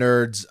alien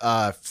nerds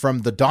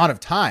from the dawn of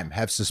time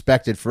have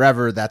suspected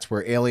forever. That's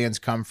where aliens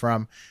come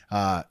from.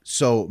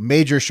 So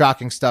major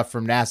shocking stuff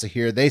from NASA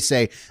here. They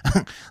say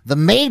the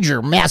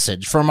major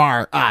message from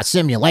our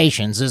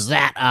simulations is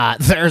that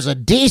there's a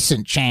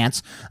decent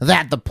chance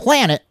that the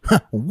planet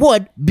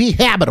would be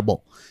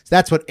habitable.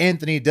 That's what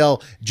Anthony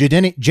Del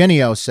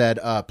Genio said,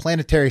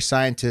 planetary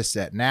scientist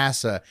at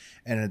NASA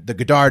and the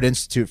Goddard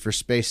Institute for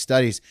Space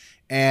Studies.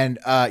 And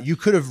you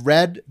could have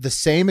read the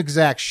same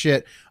exact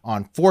shit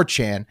on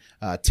 4chan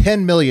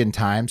 10 million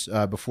times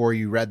before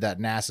you read that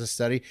NASA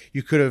study.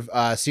 You could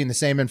have seen the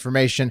same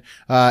information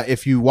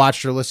if you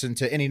watched or listened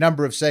to any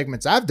number of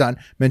segments I've done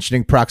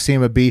mentioning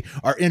Proxima B,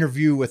 our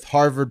interview with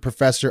Harvard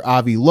professor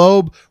Avi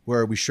Loeb,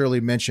 where we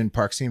surely mentioned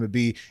Proxima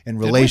B in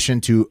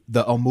relation to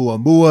the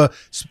Oumuamua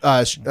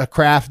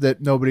craft that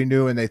nobody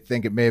knew, and they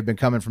think it may have been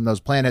coming from those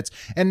planets.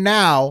 And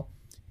now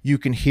you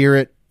can hear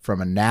it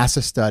from a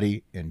NASA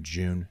study in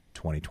June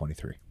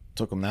 2023.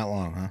 Took them that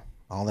long, huh?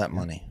 All that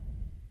money.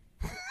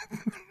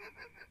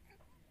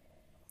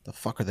 The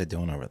fuck are they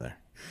doing over there?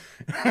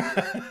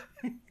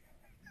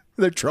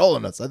 They're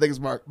trolling us. I think it's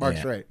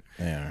Mark's right.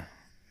 Yeah.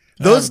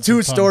 Those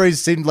two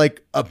stories seemed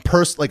like a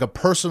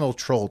personal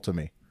troll to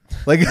me.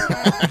 Like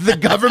the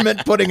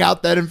government putting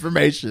out that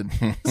information.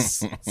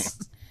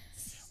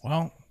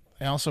 Well,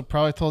 they also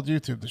probably told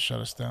YouTube to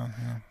shut us down.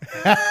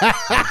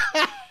 Yeah.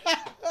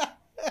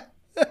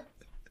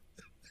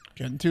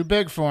 Getting too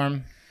big for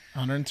him.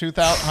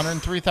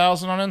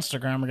 103,000 on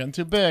Instagram. We're getting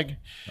too big.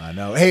 I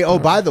know. Hey,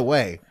 by the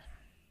way,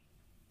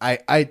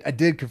 I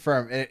did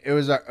confirm it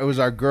was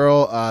our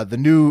girl, the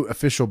new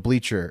official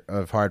bleacher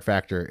of Hard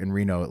Factor in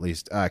Reno, at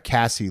least,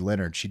 Cassie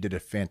Leonard. She did a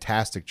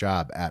fantastic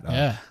job at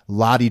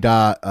La Di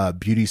Da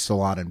Beauty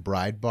Salon and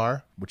Bride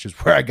Bar, which is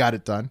where I got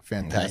it done.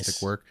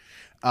 Fantastic work.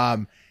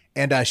 And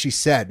she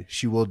said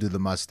she will do the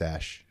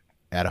mustache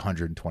at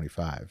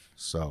 125.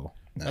 So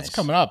that's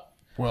coming up.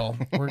 Well,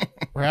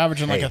 we're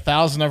averaging like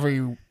 1,000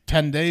 every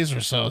 10 days or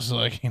so. So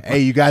like, hey,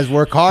 you guys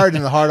work hard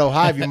in the Hardo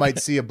Hive. You might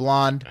see a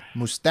blonde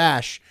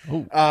mustache.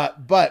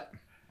 But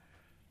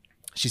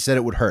she said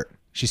it would hurt.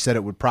 She said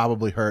it would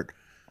probably hurt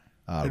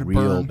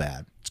real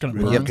bad. It's gonna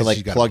You burn. have to like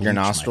She's gotta plug your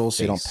bleach my nostrils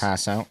so you don't face.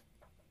 pass out.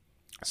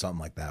 Something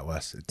like that,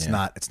 Wes. It's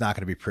not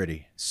going to be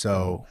pretty.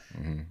 So,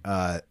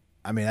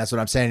 I mean, that's what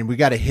I'm saying. We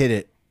got to hit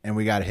it, and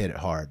we got to hit it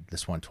hard.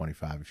 This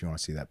 125. If you want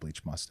to see that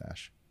bleach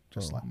mustache,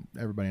 just let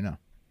everybody know.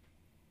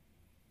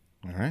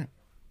 All right.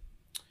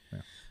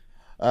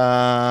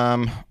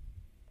 All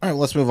right,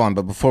 let's move on.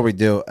 But before we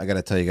do, I got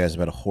to tell you guys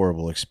about a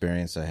horrible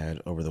experience I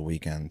had over the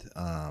weekend.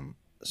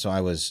 So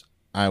I was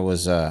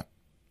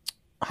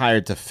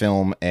hired to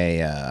film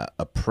a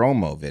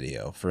promo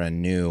video for a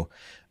new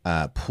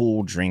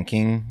pool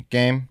drinking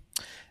game,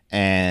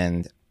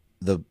 and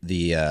the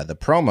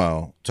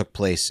promo took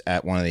place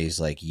at one of these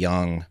like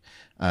young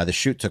The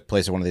shoot took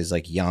place at one of these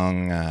like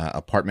young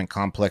apartment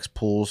complex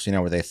pools,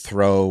 where they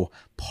throw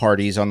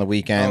parties on the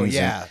weekends. Oh,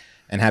 yeah.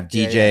 And have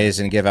DJs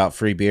and give out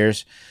free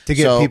beers to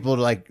get people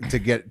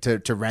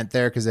to rent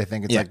there because they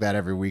think it's like that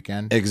every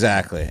weekend.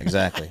 Exactly.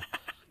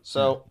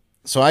 So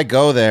I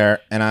go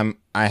there and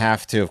I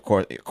have to, of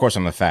course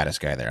I'm the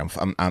fattest guy there.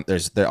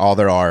 All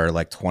there are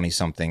like 20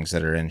 somethings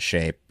that are in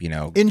shape,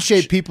 In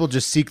shape people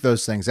just seek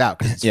those things out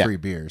because it's free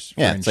beers.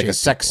 Yeah, it's like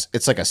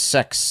a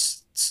sex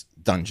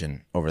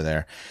dungeon over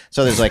there.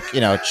 So there's like,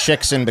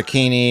 chicks in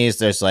bikinis,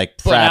 there's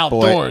like frat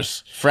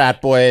boys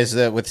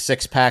with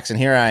 6-packs, and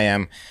here I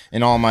am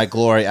in all my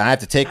glory. I have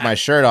to take my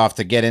shirt off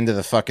to get into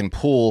the fucking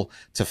pool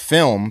to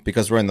film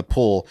because we're in the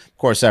pool. Of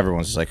course,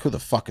 everyone's just like, who the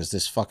fuck is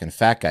this fucking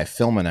fat guy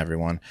filming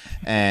everyone?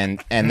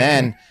 And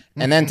then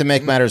to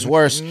make matters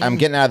worse, I'm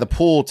getting out of the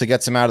pool to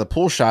get some out of the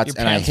pool shots,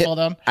 and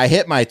I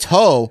hit my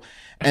toe.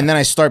 And then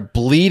I start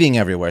bleeding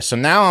everywhere. So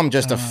now I'm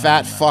just a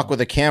fat fuck with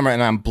a camera,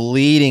 and I'm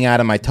bleeding out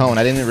of my toe. And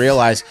I didn't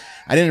realize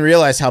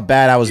how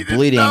bad I was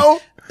bleeding.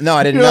 No,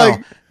 I didn't know.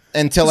 Like,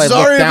 until I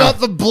sorry looked down. about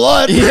the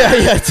blood.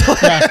 Yeah.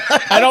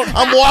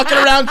 I'm walking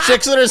around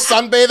chicks that are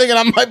sunbathing, and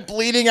I'm like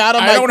bleeding out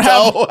of my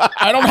toe.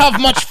 I don't have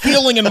much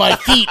feeling in my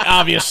feet,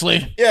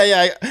 obviously.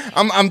 Yeah.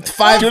 I'm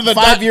 5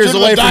 years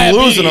away from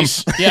losing them.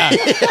 Yeah.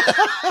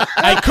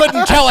 I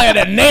couldn't tell I had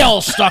a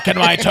nail stuck in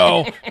my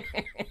toe.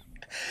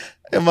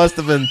 It must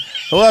have been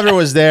whoever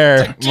was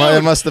there.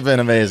 It must have been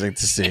amazing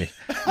to see.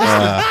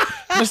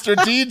 Mr.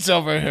 Deeds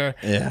over here.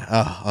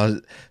 Yeah.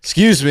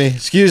 Excuse me.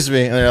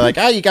 And they're like,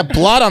 you got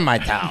blood on my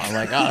towel. I'm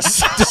like,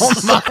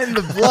 Don't mind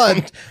the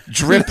blood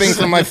dripping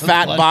from my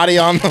fat body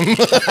on them,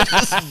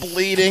 just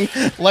bleeding.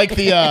 Like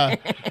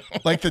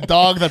the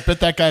dog that bit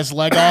that guy's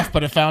leg off,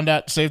 but it found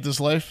out saved his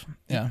life.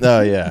 Yeah.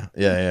 Oh yeah.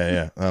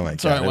 Oh my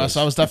god. Sorry, Wes.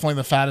 I was definitely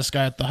the fattest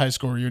guy at the high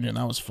school reunion.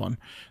 That was fun.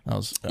 That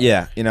was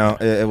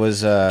it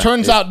was.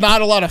 Turns out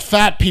not a lot of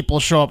fat people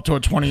show up to a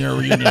 20-year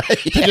reunion.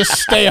 They just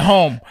stay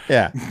home.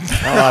 Yeah.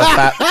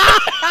 Not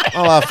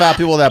a lot of fat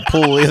people at that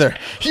pool either.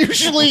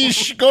 Usually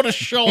you go to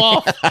show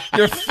off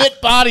your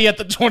fit body at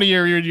the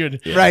 20-year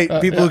reunion. Yeah.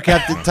 Right. People who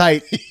kept it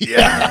tight.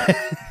 Yeah.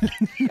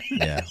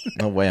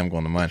 No way I'm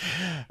going to mine.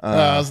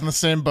 I was in the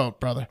same boat,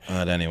 brother.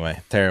 But anyway,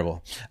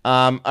 terrible.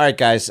 All right,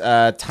 guys.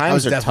 Times I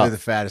was are definitely tough.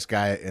 the fattest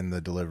guy in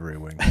the delivery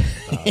wing.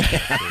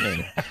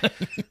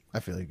 I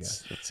feel you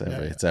guys.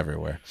 It's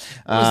everywhere.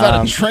 Was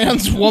that a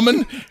trans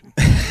woman?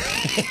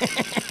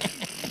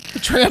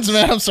 Trans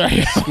man, I'm sorry.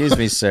 Excuse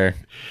me, sir.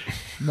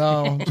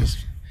 No, just...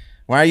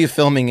 Why are you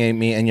filming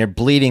me and you're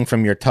bleeding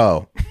from your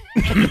toe?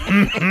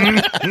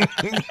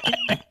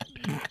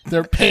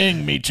 They're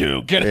paying me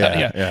to. Get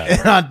out. Yeah.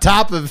 And on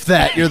top of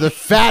that, you're the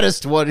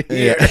fattest one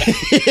here.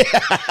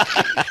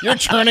 You're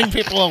turning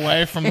people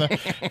away from the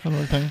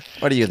thing.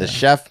 What are you, the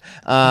chef?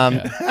 All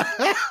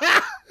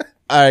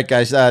right,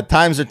 guys.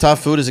 Times are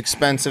tough. Food is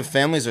expensive.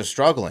 Families are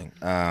struggling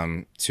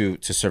to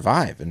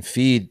survive and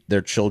feed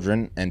their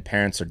children, and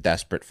parents are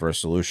desperate for a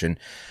solution.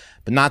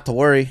 But not to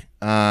worry.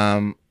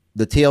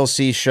 The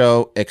TLC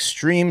show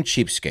Extreme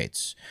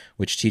Cheapskates,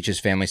 which teaches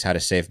families how to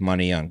save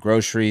money on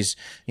groceries.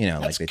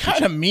 That's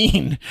kind of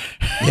mean.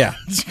 Yeah,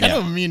 it's kind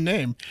of a mean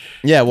name.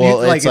 Yeah,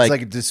 well, it's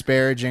like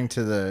disparaging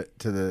to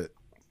the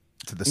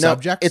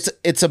subject.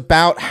 It's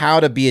about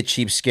how to be a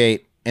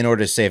cheapskate in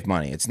order to save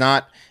money. It's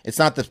not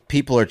that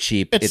people are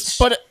cheap.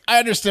 But I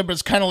understand, but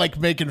it's kind of like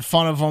making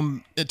fun of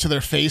them to their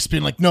face,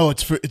 being like, "No,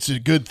 it's a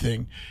good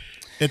thing."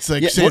 It's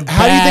like saying,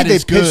 how do you think they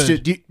pitched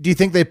good. it? Do you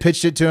think they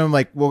pitched it to him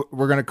like, well,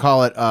 we're going to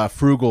call it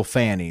frugal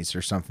fannies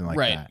or something like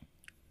that?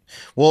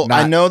 Well,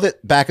 I know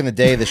that back in the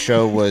day, the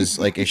show was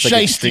like extreme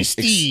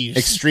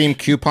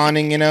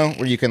couponing,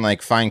 where you can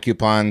like find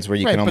coupons where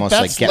you can almost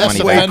like get money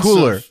back.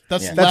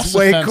 That's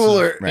way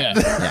cooler. Right.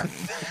 Yeah.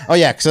 Oh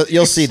yeah, so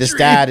you'll see this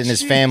dad and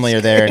his family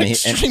are there, and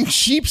extreme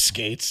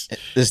cheapskates.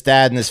 This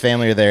dad and his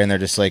family are there, and they're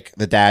just like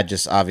the dad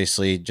just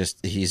obviously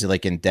he's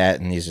like in debt,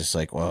 and he's just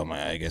like, well,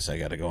 I guess I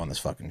got to go on this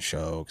fucking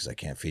show because I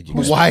can't feed you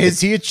guys. Why is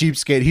he a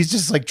cheapskate? He's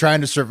just like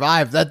trying to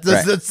survive.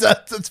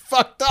 That's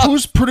fucked up.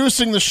 Who's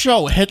producing the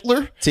show?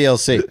 Hitler?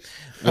 TLC,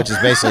 which is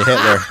basically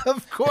Hitler.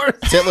 Of course.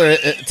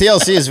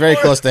 TLC is very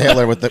close to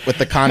Hitler with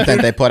the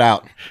content they put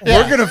out.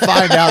 We're going to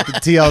find out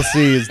that TLC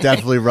is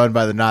definitely run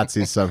by the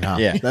Nazis somehow.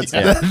 Yeah.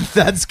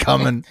 That's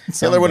coming.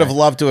 Hitler would have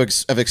loved to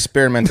have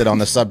experimented on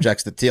the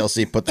subjects that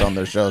TLC puts on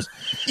their shows.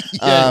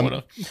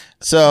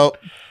 So,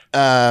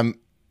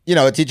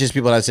 it teaches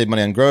people how to save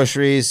money on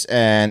groceries,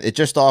 and it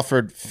just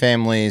offered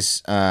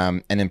families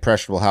and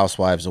impressionable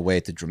housewives a way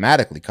to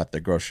dramatically cut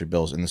their grocery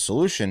bills. And the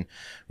solution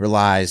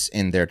relies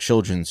in their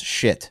children's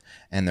shit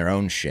and their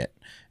own shit.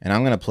 And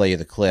I'm going to play you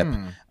the clip.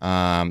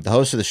 The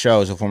host of the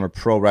show is a former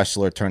pro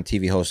wrestler turned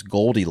TV host,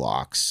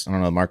 Goldilocks. I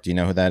don't know, Mark, do you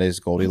know who that is,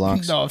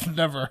 Goldilocks? No, I've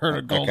never heard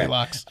of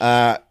Goldilocks.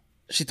 Okay.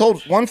 She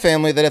told one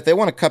family that if they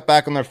want to cut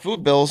back on their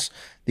food bills,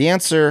 the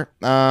answer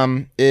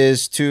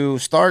is to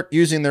start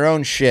using their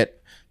own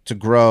shit to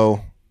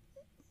grow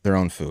their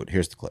own food.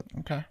 Here's the clip.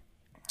 Okay.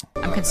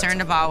 I'm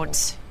concerned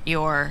about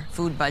your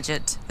food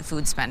budget, the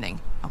food spending.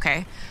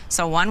 Okay,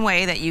 so one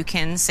way that you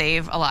can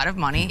save a lot of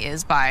money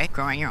is by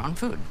growing your own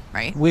food,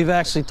 right? We've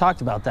actually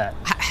talked about that.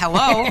 Hello,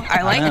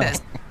 I like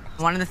this.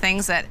 One of the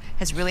things that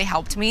has really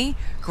helped me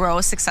grow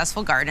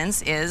successful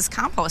gardens is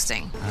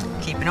composting.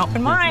 Keep an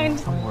open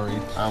mind. I'm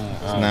worried.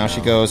 So now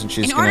she goes and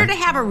she's In order to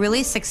have a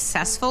really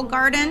successful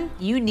garden,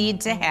 you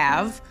need to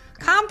have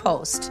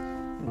compost.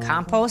 And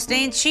compost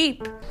ain't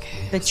cheap.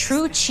 The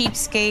true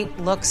cheapskate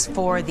looks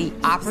for the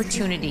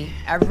opportunity,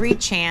 every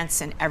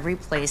chance and every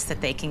place that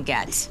they can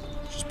get.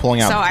 She's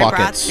pulling out so buckets. I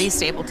brought these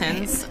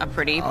Stapletons a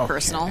pretty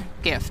personal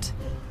gift.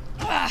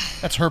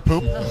 That's her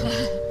poop.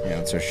 Yeah,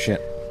 that's her shit.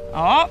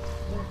 Oh.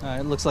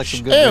 It looks like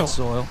some good rich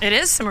soil. It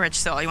is some rich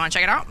soil. You want to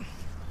check it out?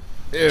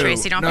 Ew.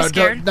 Tracy, don't be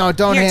scared. Don't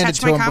Here, hand it touch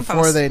to my them compost.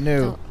 before they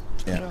knew.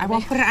 Yeah. I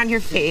won't put it on your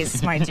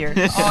face, my dear.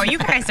 Oh, you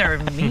guys are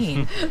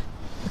mean.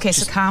 Okay,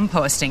 so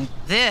composting.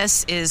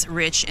 This is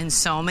rich in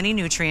so many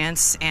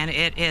nutrients, and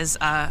it is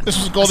This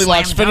is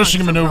Goldilocks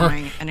finishing maneuver.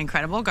 An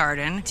incredible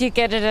garden. Do you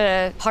get it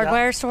at a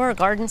hardware store, a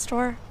garden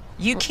store?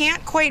 You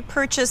can't quite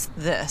purchase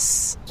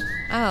this.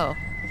 Oh.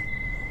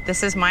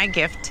 This is my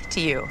gift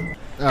to you.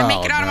 I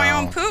make it out of my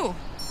own poo.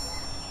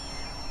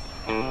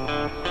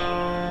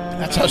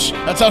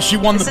 That's how she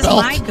won This the is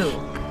belt. my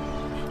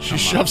goo. She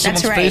shoved That's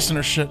someone's right. face in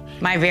her shit.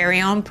 My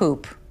very own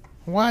poop.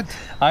 What?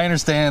 I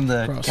understand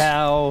the Gross.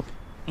 cow,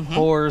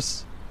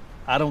 horse.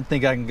 I don't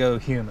think I can go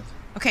human.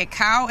 Okay,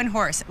 cow and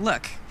horse.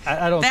 Look.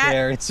 I don't That-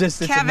 care. It's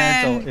just, it's Kevin, a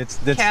mental. It's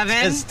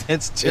Kevin.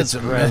 it's just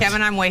gross.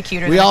 Kevin, I'm way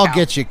cuter We than a all cow.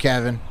 get you,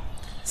 Kevin.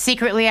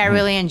 Secretly, I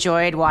really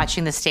enjoyed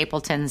watching the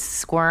Stapletons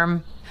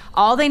squirm.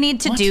 All they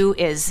need to do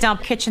is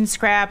dump kitchen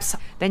scraps.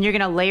 Then you're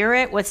going to layer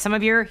it with some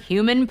of your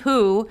human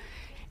poo.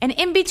 And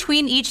in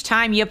between each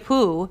time you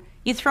poo,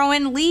 you throw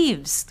in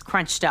leaves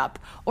crunched up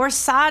or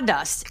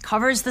sawdust. It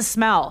covers the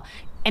smell.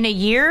 In a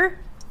year,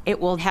 it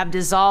will have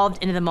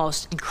dissolved into the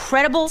most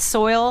incredible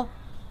soil.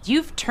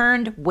 You've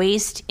turned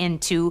waste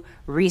into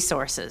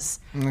resources.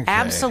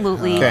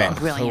 Absolutely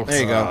brilliant.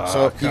 There you go.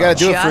 So you got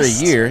to do it for a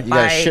Just year. You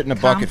got to by shit in a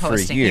bucket for a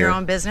composting year. your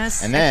own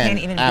business. And then I can't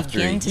even after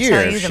begin a to year tell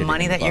of you the shitting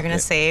money in a that you're going to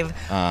bucket, save.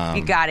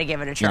 You got to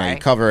give it a try. You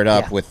cover it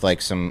up Yeah. with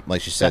like some,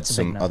 like she said, That's a big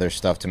some no. other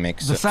stuff to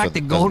make. The fact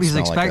that Goldie's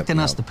expecting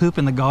us to poop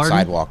in the garden,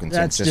 sidewalk in San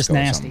that's just Francisco or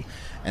nasty. something.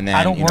 And then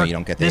I don't work you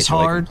don't get the this HOA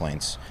hard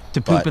complaints.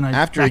 to poop But in a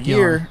after a backyard.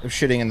 year of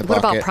shitting in the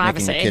What bucket, about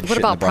privacy? making your kid What shit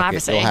in about the bucket,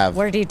 privacy? you'll have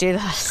Where do you do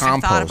this? I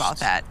thought compost about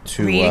that.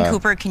 to, Reed and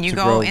Cooper, can you to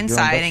go grow your own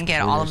inside and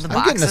get all of the I'm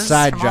boxes getting a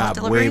side from all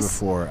the job way deliveries?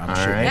 before I'm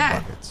shitting in Yeah.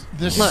 buckets.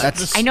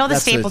 Look, I know the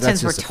that's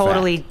Stapletons were just a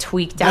totally fact.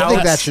 tweaked I out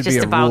think that should be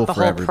just a about rule the for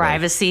whole everybody.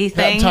 privacy That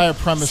thing. entire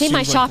premise See,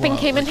 my seems shopping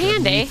like, came in like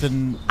handy.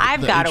 Nathan,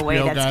 I've the got a HBO way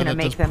that's guy going to that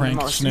make does them the prank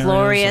most scenarios,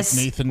 glorious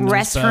like Nathan knows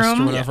best or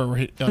restroom whatever.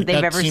 they've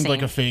That ever seemed seen.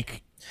 like a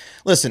fake.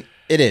 Listen,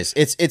 it is.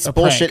 It's A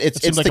bullshit. prank. It's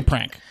It seems like a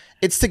prank.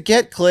 It's to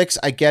get clicks.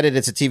 I get it.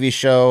 It's a TV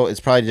show. It's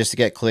probably just to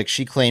get clicks.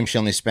 She claims she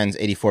only spends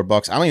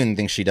 $84. I don't even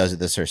think she does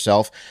this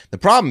herself. The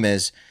problem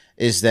is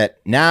that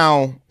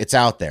now it's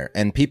out there,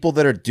 and people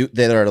that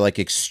are like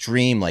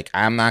extreme, like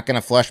I'm not going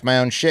to flush my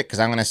own shit because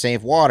I'm going to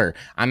save water.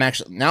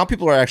 Now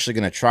people are actually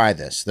going to try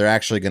this. They're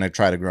actually going to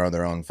try to grow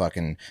their own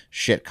fucking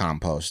shit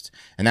compost,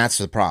 and that's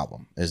the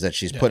problem. Is that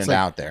she's putting it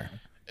out there.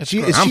 Is I'm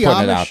she putting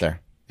Amish? it out there.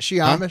 Is she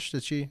Amish?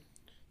 Did she?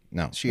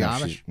 No, She no,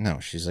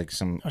 Amish? she's like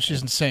some. Oh,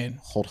 she's insane.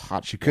 Hold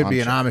hot. She could be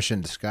an blonde Amish in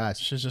disguise.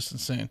 She's just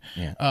insane.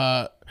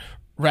 Yeah.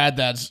 Rad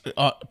Dad's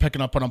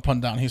picking up what I'm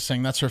putting down. He's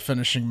saying that's her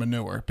finishing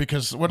manure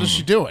because what is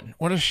she doing?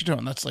 What is she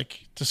doing? That's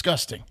like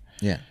disgusting.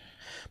 Yeah.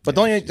 But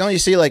don't you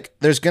see, like,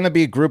 there's going to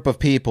be a group of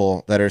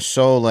people that are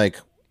so like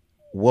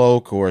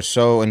woke or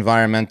so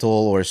environmental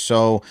or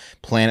so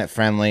planet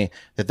friendly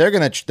that they're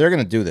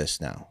gonna do this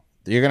now.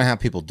 You're gonna have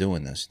people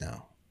doing this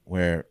now,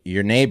 where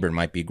your neighbor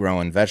might be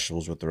growing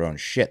vegetables with their own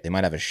shit. They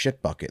might have a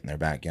shit bucket in their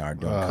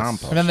backyard doing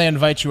compost. And then they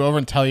invite you over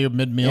and tell you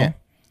mid-meal.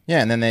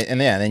 Yeah, and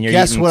then you're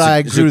Guess eating what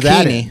I grew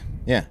that zucchini. in?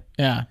 Yeah,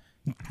 Yeah.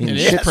 eating It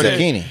shit is pretty-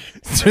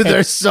 zucchini. Dude,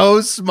 they're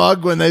so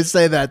smug when they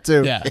say that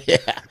too. Yeah.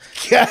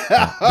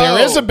 There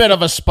is a bit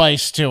of a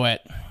spice to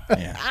it.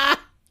 Yeah,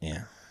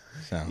 yeah.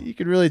 So You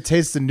could really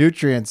taste the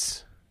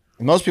nutrients.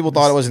 most people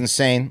thought it was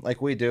insane,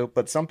 like we do,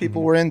 but some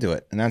people were into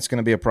it, and that's going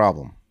to be a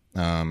problem.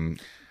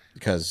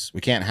 Because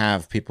we can't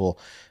have people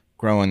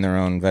growing their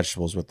own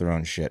vegetables with their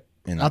own shit.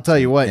 I'll tell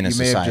you what, in a you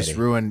may have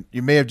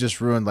society. just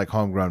ruined like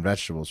homegrown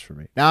vegetables for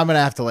me. Now I'm gonna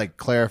have to like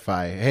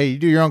clarify. Hey, you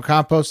do your own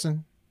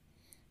composting?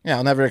 Yeah,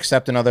 I'll never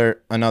accept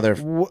another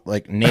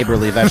like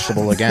neighborly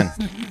vegetable again.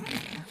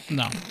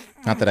 No.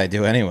 Not that I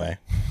do anyway.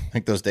 I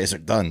think those days are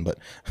done. But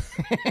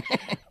I'm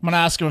gonna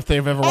ask them if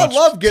they've ever I watched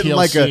love getting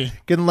TLC.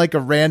 like a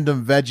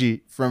random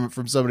veggie from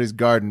somebody's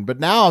garden, but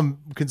now I'm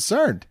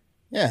concerned.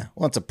 yeah,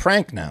 well, it's a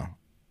prank now.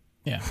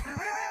 Yeah.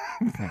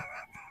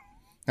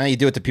 Now you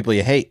do it to people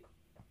you hate.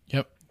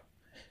 Yep.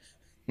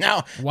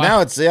 Now Why-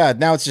 now it's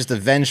just a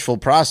vengeful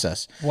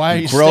process. Why are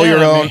you grow your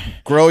staring own at me?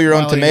 grow your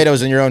own While you-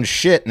 tomatoes and your own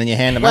shit, and then you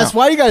hand them Wes, out.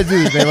 why you got to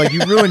do this, man? Like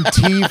you ruined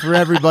tea for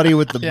everybody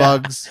with the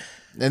bugs,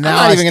 and now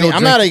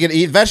I'm not even gonna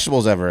eat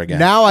vegetables ever again.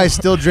 Now I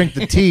still drink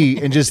the tea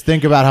and just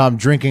think about how I'm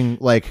drinking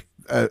like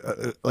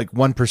like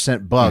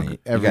 1% bug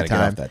every gotta time.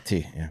 get off that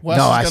tea. Yeah. Wes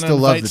No, is I gonna still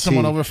love invite the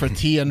someone tea. over for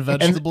tea and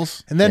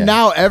vegetables. And then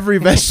now every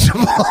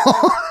vegetable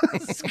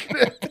is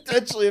going to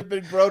potentially have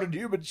been grown in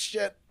human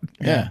shit.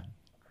 Yeah.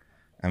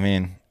 I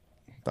mean,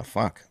 the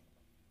fuck.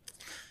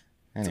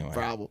 Anyway, It's a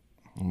problem.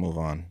 we'll move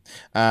on.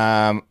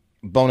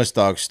 Bonus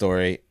dog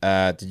story.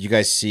 Did you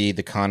guys see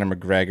the Conor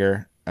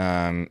McGregor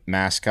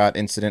mascot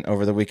incident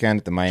over the weekend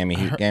at the Miami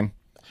Heat game?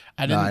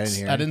 I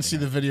didn't see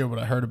the video, but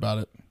I heard about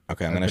it.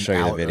 Okay, I'm going to show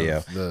you the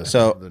video.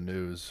 The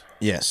news.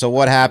 Yeah, so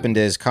what happened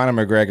is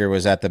Conor McGregor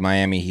was at the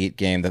Miami Heat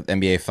game, the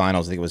NBA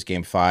Finals. I think it was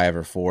Game 5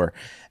 or 4,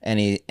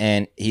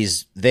 and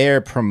he's there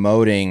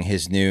promoting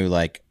his new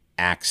like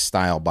Axe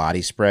style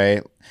body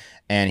spray,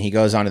 and he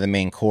goes onto the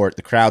main court.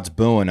 The crowd's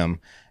booing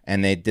him,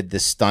 and they did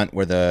this stunt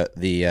where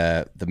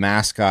the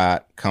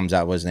mascot comes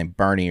out, was his name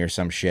Bernie or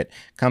some shit,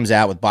 comes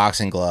out with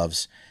boxing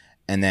gloves,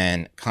 and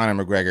then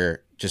Conor McGregor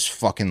just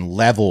fucking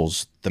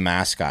levels the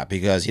mascot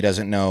because he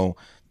doesn't know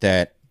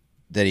that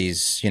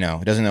he's, he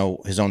doesn't know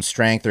his own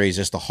strength, or he's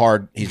just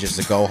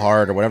a go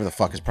hard or whatever the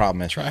fuck his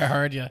problem is. Try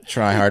hard, yeah.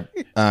 Try hard.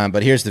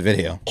 But here's the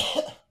video.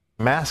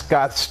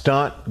 Mascot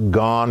stunt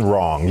gone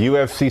wrong.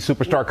 UFC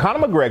superstar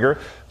Conor McGregor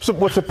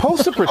was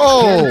supposed to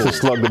pretend to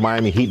slug the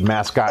Miami Heat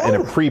mascot in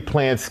a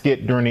pre-planned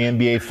skit during the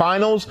NBA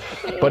Finals,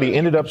 but he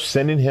ended up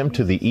sending him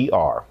to the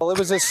ER. Well, it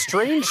was a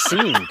strange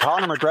scene.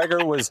 Conor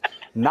McGregor was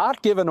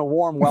not given a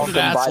warm welcome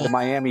by the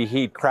Miami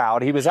Heat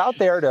crowd. He was out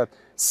there to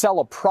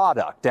sell a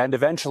product, and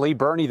eventually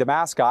Bernie the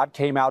mascot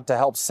came out to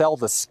help sell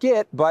the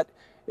skit, but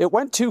it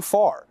went too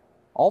far,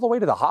 all the way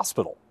to the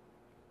hospital.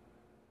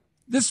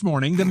 This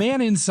morning, the man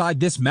inside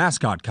this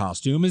mascot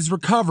costume is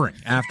recovering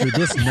after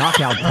this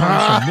knockout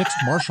punch from mixed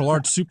martial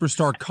arts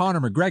superstar Conor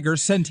McGregor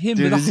sent him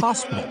to the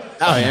hospital.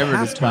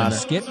 Halftime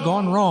skit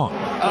gone wrong.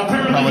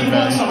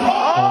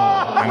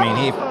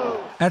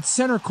 At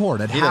center court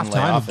at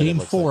halftime of Game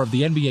 4 of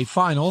the NBA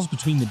Finals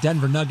between the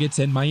Denver Nuggets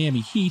and Miami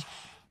Heat,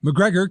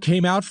 McGregor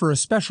came out for a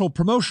special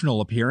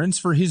promotional appearance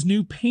for his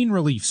new pain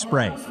relief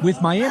spray.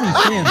 With Miami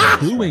fans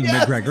booing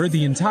McGregor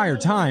the entire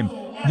time,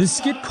 the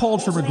skit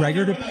called for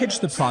McGregor to pitch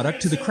the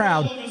product to the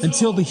crowd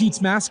until the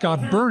Heat's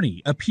mascot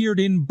Bernie appeared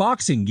in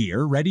boxing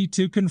gear ready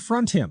to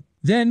confront him.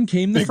 Then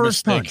came the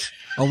first punch,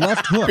 a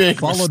left hook,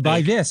 followed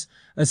by this,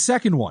 a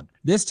second one,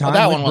 this time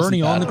with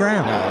Bernie on the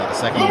ground.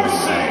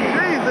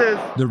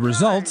 The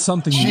result,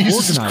 something the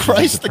organizers of the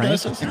prank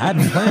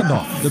hadn't planned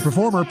on. The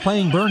performer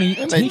playing Bernie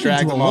taken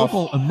to a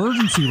local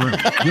emergency room,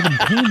 given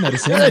pain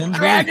medicine and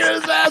relief.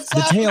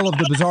 The tale of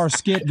the bizarre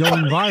skit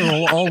going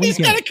viral all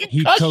weekend.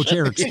 Heat coach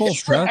Eric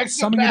Spoelstra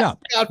summing it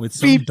up with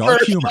some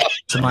dark humor.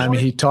 It's the Miami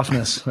Heat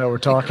toughness that we're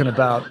talking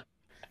about.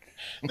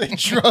 They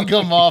drug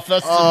him off.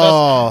 That's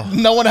the best.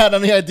 No one had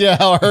any idea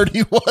how hurt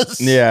he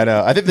was. Yeah, I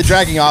know. I think the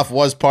dragging off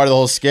was part of the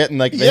whole skit, and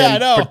like, I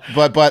know.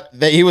 But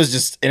he was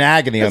just in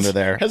agony under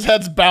there. His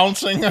head's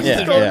bouncing.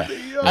 Yeah.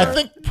 I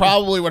think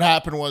probably what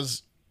happened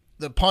was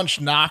the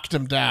punch knocked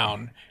him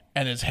down,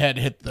 and his head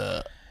hit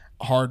the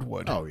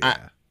hardwood. Oh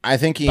yeah. I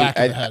think he. Back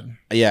of the head.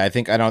 Yeah, I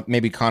think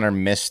maybe Conor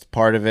missed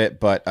part of it,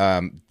 but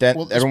then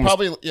there's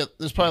probably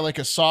like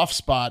a soft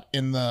spot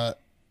in the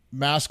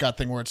mascot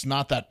thing where it's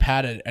not that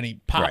padded, and he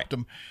popped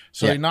him,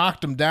 so he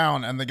knocked him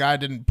down, and the guy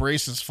didn't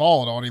brace his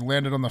fall at all, and he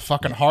landed on the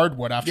fucking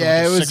hardwood after.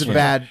 Yeah, it was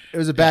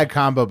a bad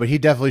combo, but he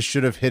definitely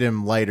should have hit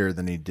him lighter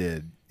than he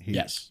did.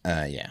 Yes.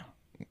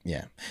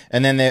 Yeah.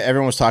 And then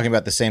everyone was talking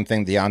about the same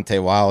thing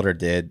Deontay Wilder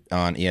did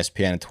on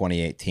ESPN in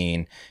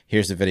 2018.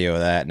 Here's the video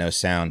of that, no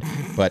sound,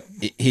 but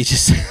he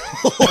just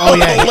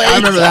I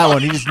remember that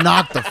one. He just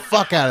knocked the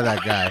fuck out of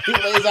that guy. He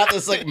lays out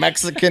this like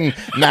Mexican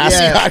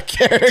mascot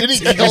character. Did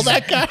he kill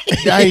that guy?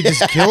 Yeah, he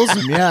just kills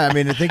him. Yeah, I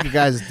mean, I think the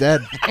guy's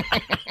dead.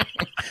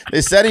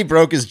 They said he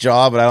broke his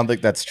jaw, but I don't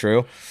think that's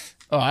true.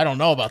 Oh, I don't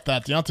know about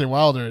that. Deontay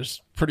Wilder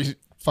is pretty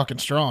fucking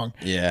strong.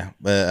 Yeah,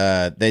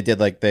 but they did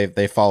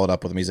they followed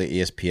up with him. He's an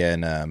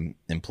ESPN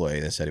employee.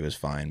 They said he was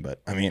fine,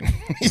 but I mean,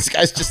 these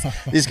guys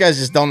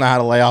just don't know how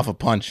to lay off a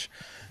punch.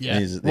 Yeah.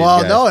 These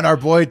guys. No, and our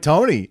boy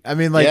Tony. I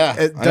mean, like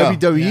at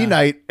WWE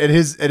night at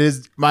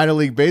his minor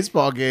league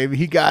baseball game,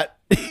 he got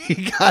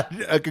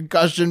a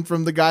concussion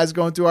from the guys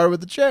going too hard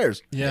with the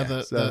chairs. Yeah,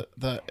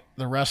 the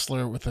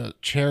wrestler with a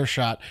chair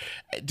shot.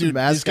 Dude,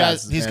 these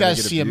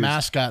guys see a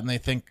mascot and they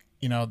think,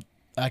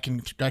 I can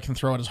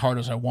throw it as hard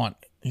as I want.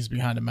 He's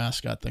behind a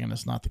mascot thing, and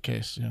it's not the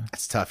case. Yeah,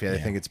 it's tough. Yeah, they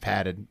think it's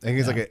padded. They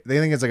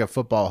think it's like a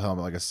football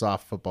helmet, like a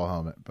soft football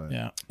helmet, but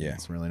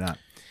it's really not.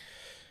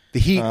 The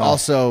Heat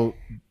also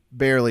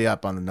barely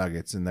up on the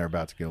Nuggets, and they're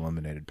about to get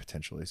eliminated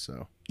potentially.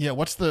 So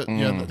what's the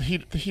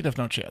the Heat have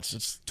no chance.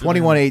 It's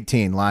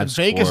 21-18 live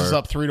score. Vegas is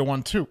up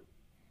 3-1 too.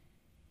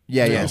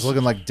 Yeah, it's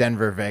looking like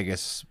Denver,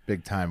 Vegas,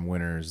 big time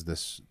winners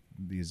these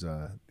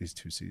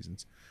 2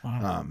 seasons.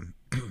 Wow.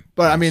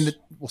 But I mean,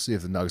 we'll see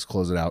if the Nuggets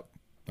close it out.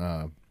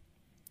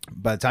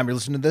 By the time you're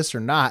listening to this or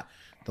not,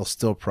 they'll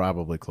still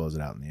probably close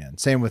it out in the end.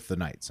 Same with the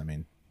Knights. I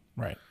mean,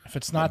 right. If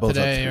it's not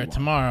today or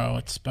tomorrow,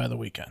 it's by the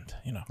weekend.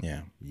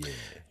 Yeah.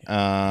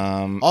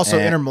 Also,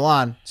 Inter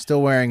Milan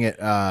still wearing it.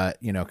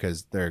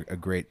 Because they're a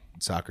great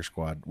soccer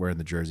squad wearing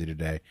the jersey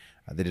today.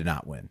 They did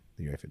not win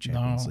the UEFA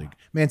Champions League.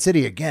 Man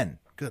City again.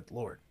 Good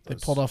Lord. They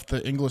pulled off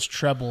the English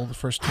treble, the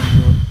first team to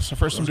do it. It's the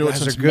first time to do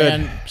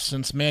it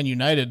since Man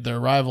United, their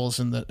rivals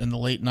in the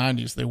late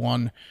 90s. They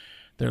won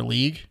their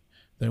league.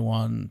 They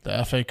won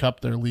the FA Cup,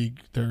 their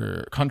league,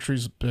 their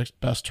country's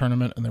best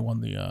tournament, and they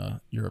won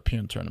the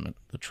European tournament,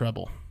 the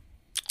treble.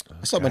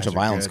 I saw a bunch of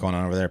violence going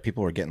on over there.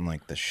 People were getting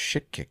like the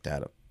shit kicked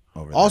out of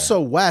over there. Also,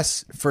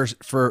 Wes,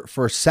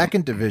 for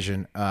second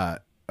division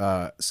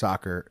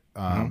soccer,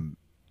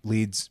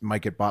 Leeds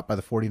might get bought by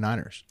the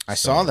 49ers. I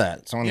saw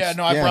that.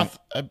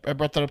 I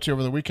brought that up to you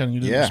over the weekend. And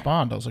you didn't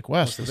respond. I was like,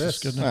 Wes, this is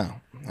good.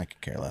 Well, I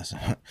could care less.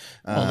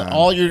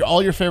 All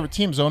your favorite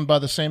teams owned by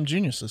the same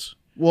geniuses.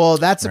 Well,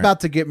 that's about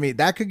to get me.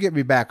 That could get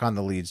me back on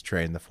the Leeds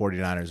train, the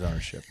 49ers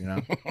ownership. You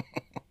know,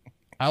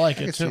 I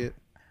like it too.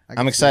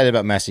 I'm excited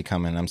about Messi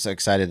coming. I'm so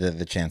excited at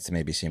the chance to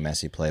maybe see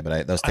Messi play.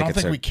 But those tickets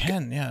I don't think we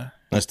can. Yeah,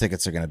 those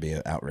tickets are going to be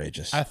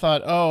outrageous. I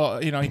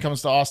thought, he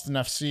comes to Austin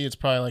FC. It's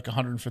probably like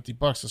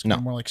 $150. It's going to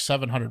be more like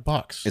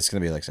 $700. It's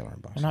going to be like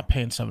 $700. I'm not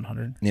paying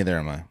 $700. Neither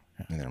am I.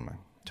 Neither am I.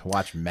 To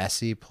watch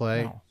Messi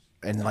play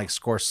and like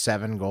score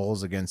 7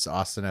 goals against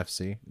Austin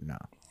FC. No.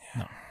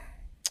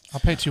 I'll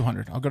pay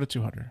 $200. I'll go to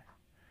 $200.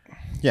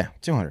 Yeah,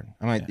 200.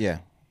 I might. Yeah.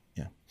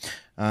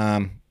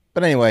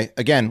 But anyway,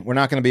 again, we're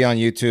not going to be on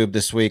YouTube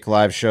this week.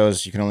 Live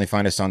shows, you can only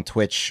find us on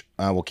Twitch.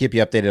 We'll keep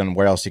you updated on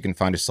where else you can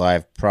find us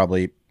live.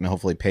 Hopefully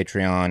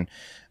Patreon,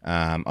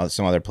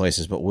 some other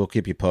places, but we'll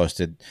keep you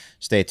posted.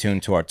 Stay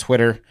tuned to our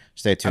Twitter.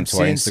 Stay tuned to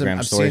our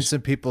Instagram stories. I've seen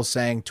some people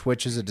saying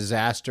Twitch is a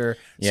disaster.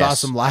 Yes. Saw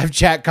some live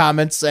chat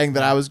comments saying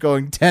that I was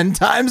going 10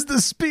 times the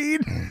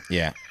speed.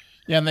 Yeah.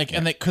 Yeah,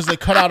 and because they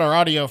cut out our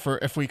audio for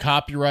if we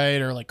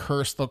copyright or like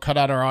curse, they'll cut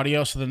out our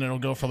audio, so then it'll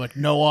go from like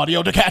no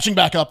audio to catching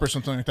back up or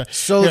something like that.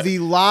 So the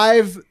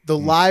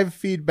live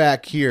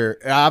feedback here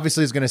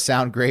obviously is going to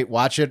sound great.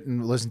 Watch it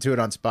and listen to it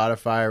on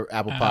Spotify or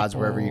Apple Pods,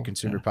 wherever you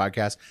consume your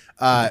podcast.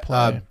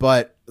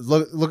 But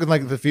looking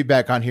like the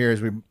feedback on here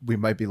is we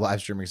might be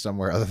live streaming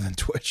somewhere other than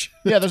Twitch.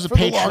 Yeah, there's a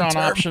Patreon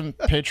option,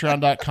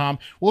 patreon.com.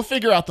 We'll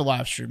figure out the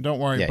live stream. Don't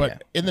worry.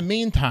 In the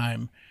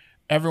meantime,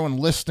 everyone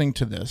listening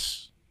to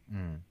this.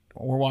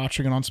 We're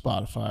watching it on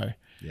Spotify.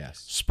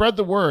 Yes. Spread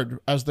the word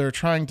as they're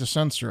trying to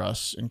censor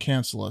us and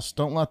cancel us.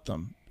 Don't let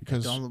them,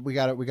 because we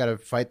got to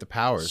fight the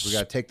powers. We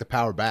got to take the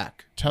power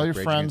back. Tell your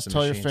friends,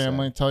 tell your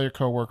family, tell your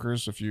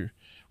coworkers if you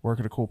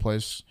work at a cool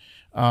place.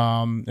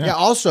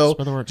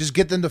 Also, just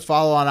get them to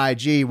follow on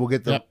IG. We'll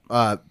get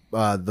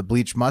the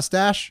bleach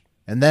mustache,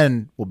 and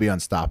then we'll be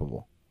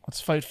unstoppable. Let's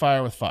fight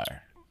fire with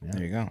fire. Yeah.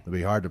 There you go. It'll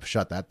be hard to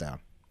shut that down.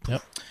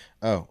 Yep.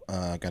 Oh,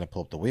 I got to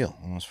pull up the wheel.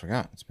 Almost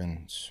forgot. It's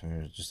been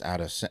just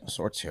out of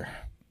sorts here.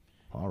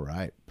 All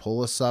right.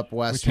 Pull us up,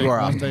 Wes. You are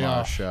off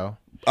tomorrow's show.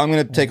 I'm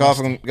going to take off.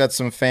 I've got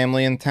some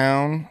family in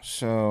town,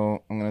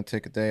 so I'm going to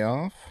take a day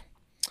off.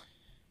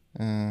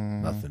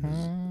 Nothing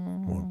is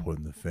more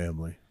important than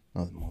family.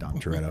 Don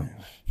Toretto.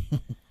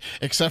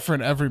 Except for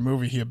in every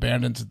movie, he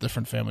abandons a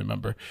different family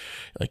member.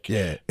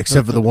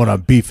 Except for the one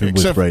I'm beefing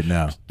with right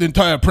now. The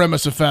entire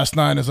premise of Fast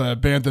 9 is I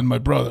abandoned my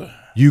brother.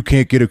 You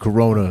can't get a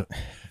Corona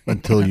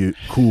until you're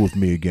cool with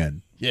me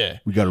again. Yeah.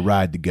 We got to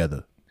ride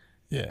together.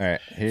 Yeah. All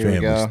right. Here family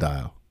we go.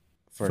 Style.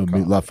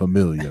 La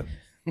Familia.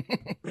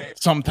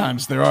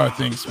 Sometimes there are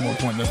things more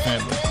important than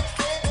family.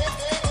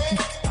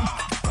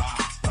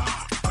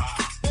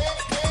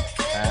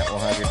 We'll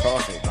have your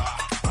coffee.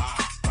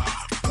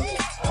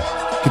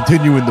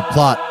 Continuing the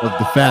plot of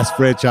the Fast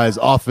franchise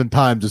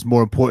oftentimes is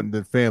more important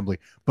than family.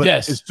 But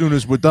as soon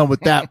as we're done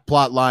with that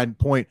plot line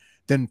point,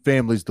 then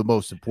family's the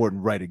most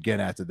important right again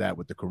after that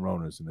with the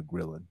Coronas and the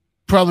grilling.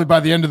 Probably by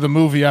the end of the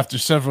movie, after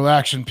several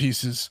action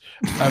pieces,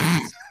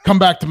 I've come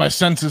back to my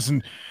senses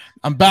and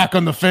I'm back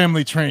on the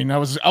family train. I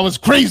was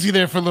crazy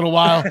there for a little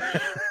while.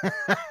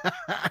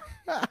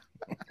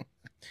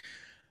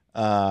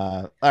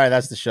 All right,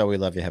 that's the show. We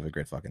love you. Have a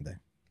great fucking day.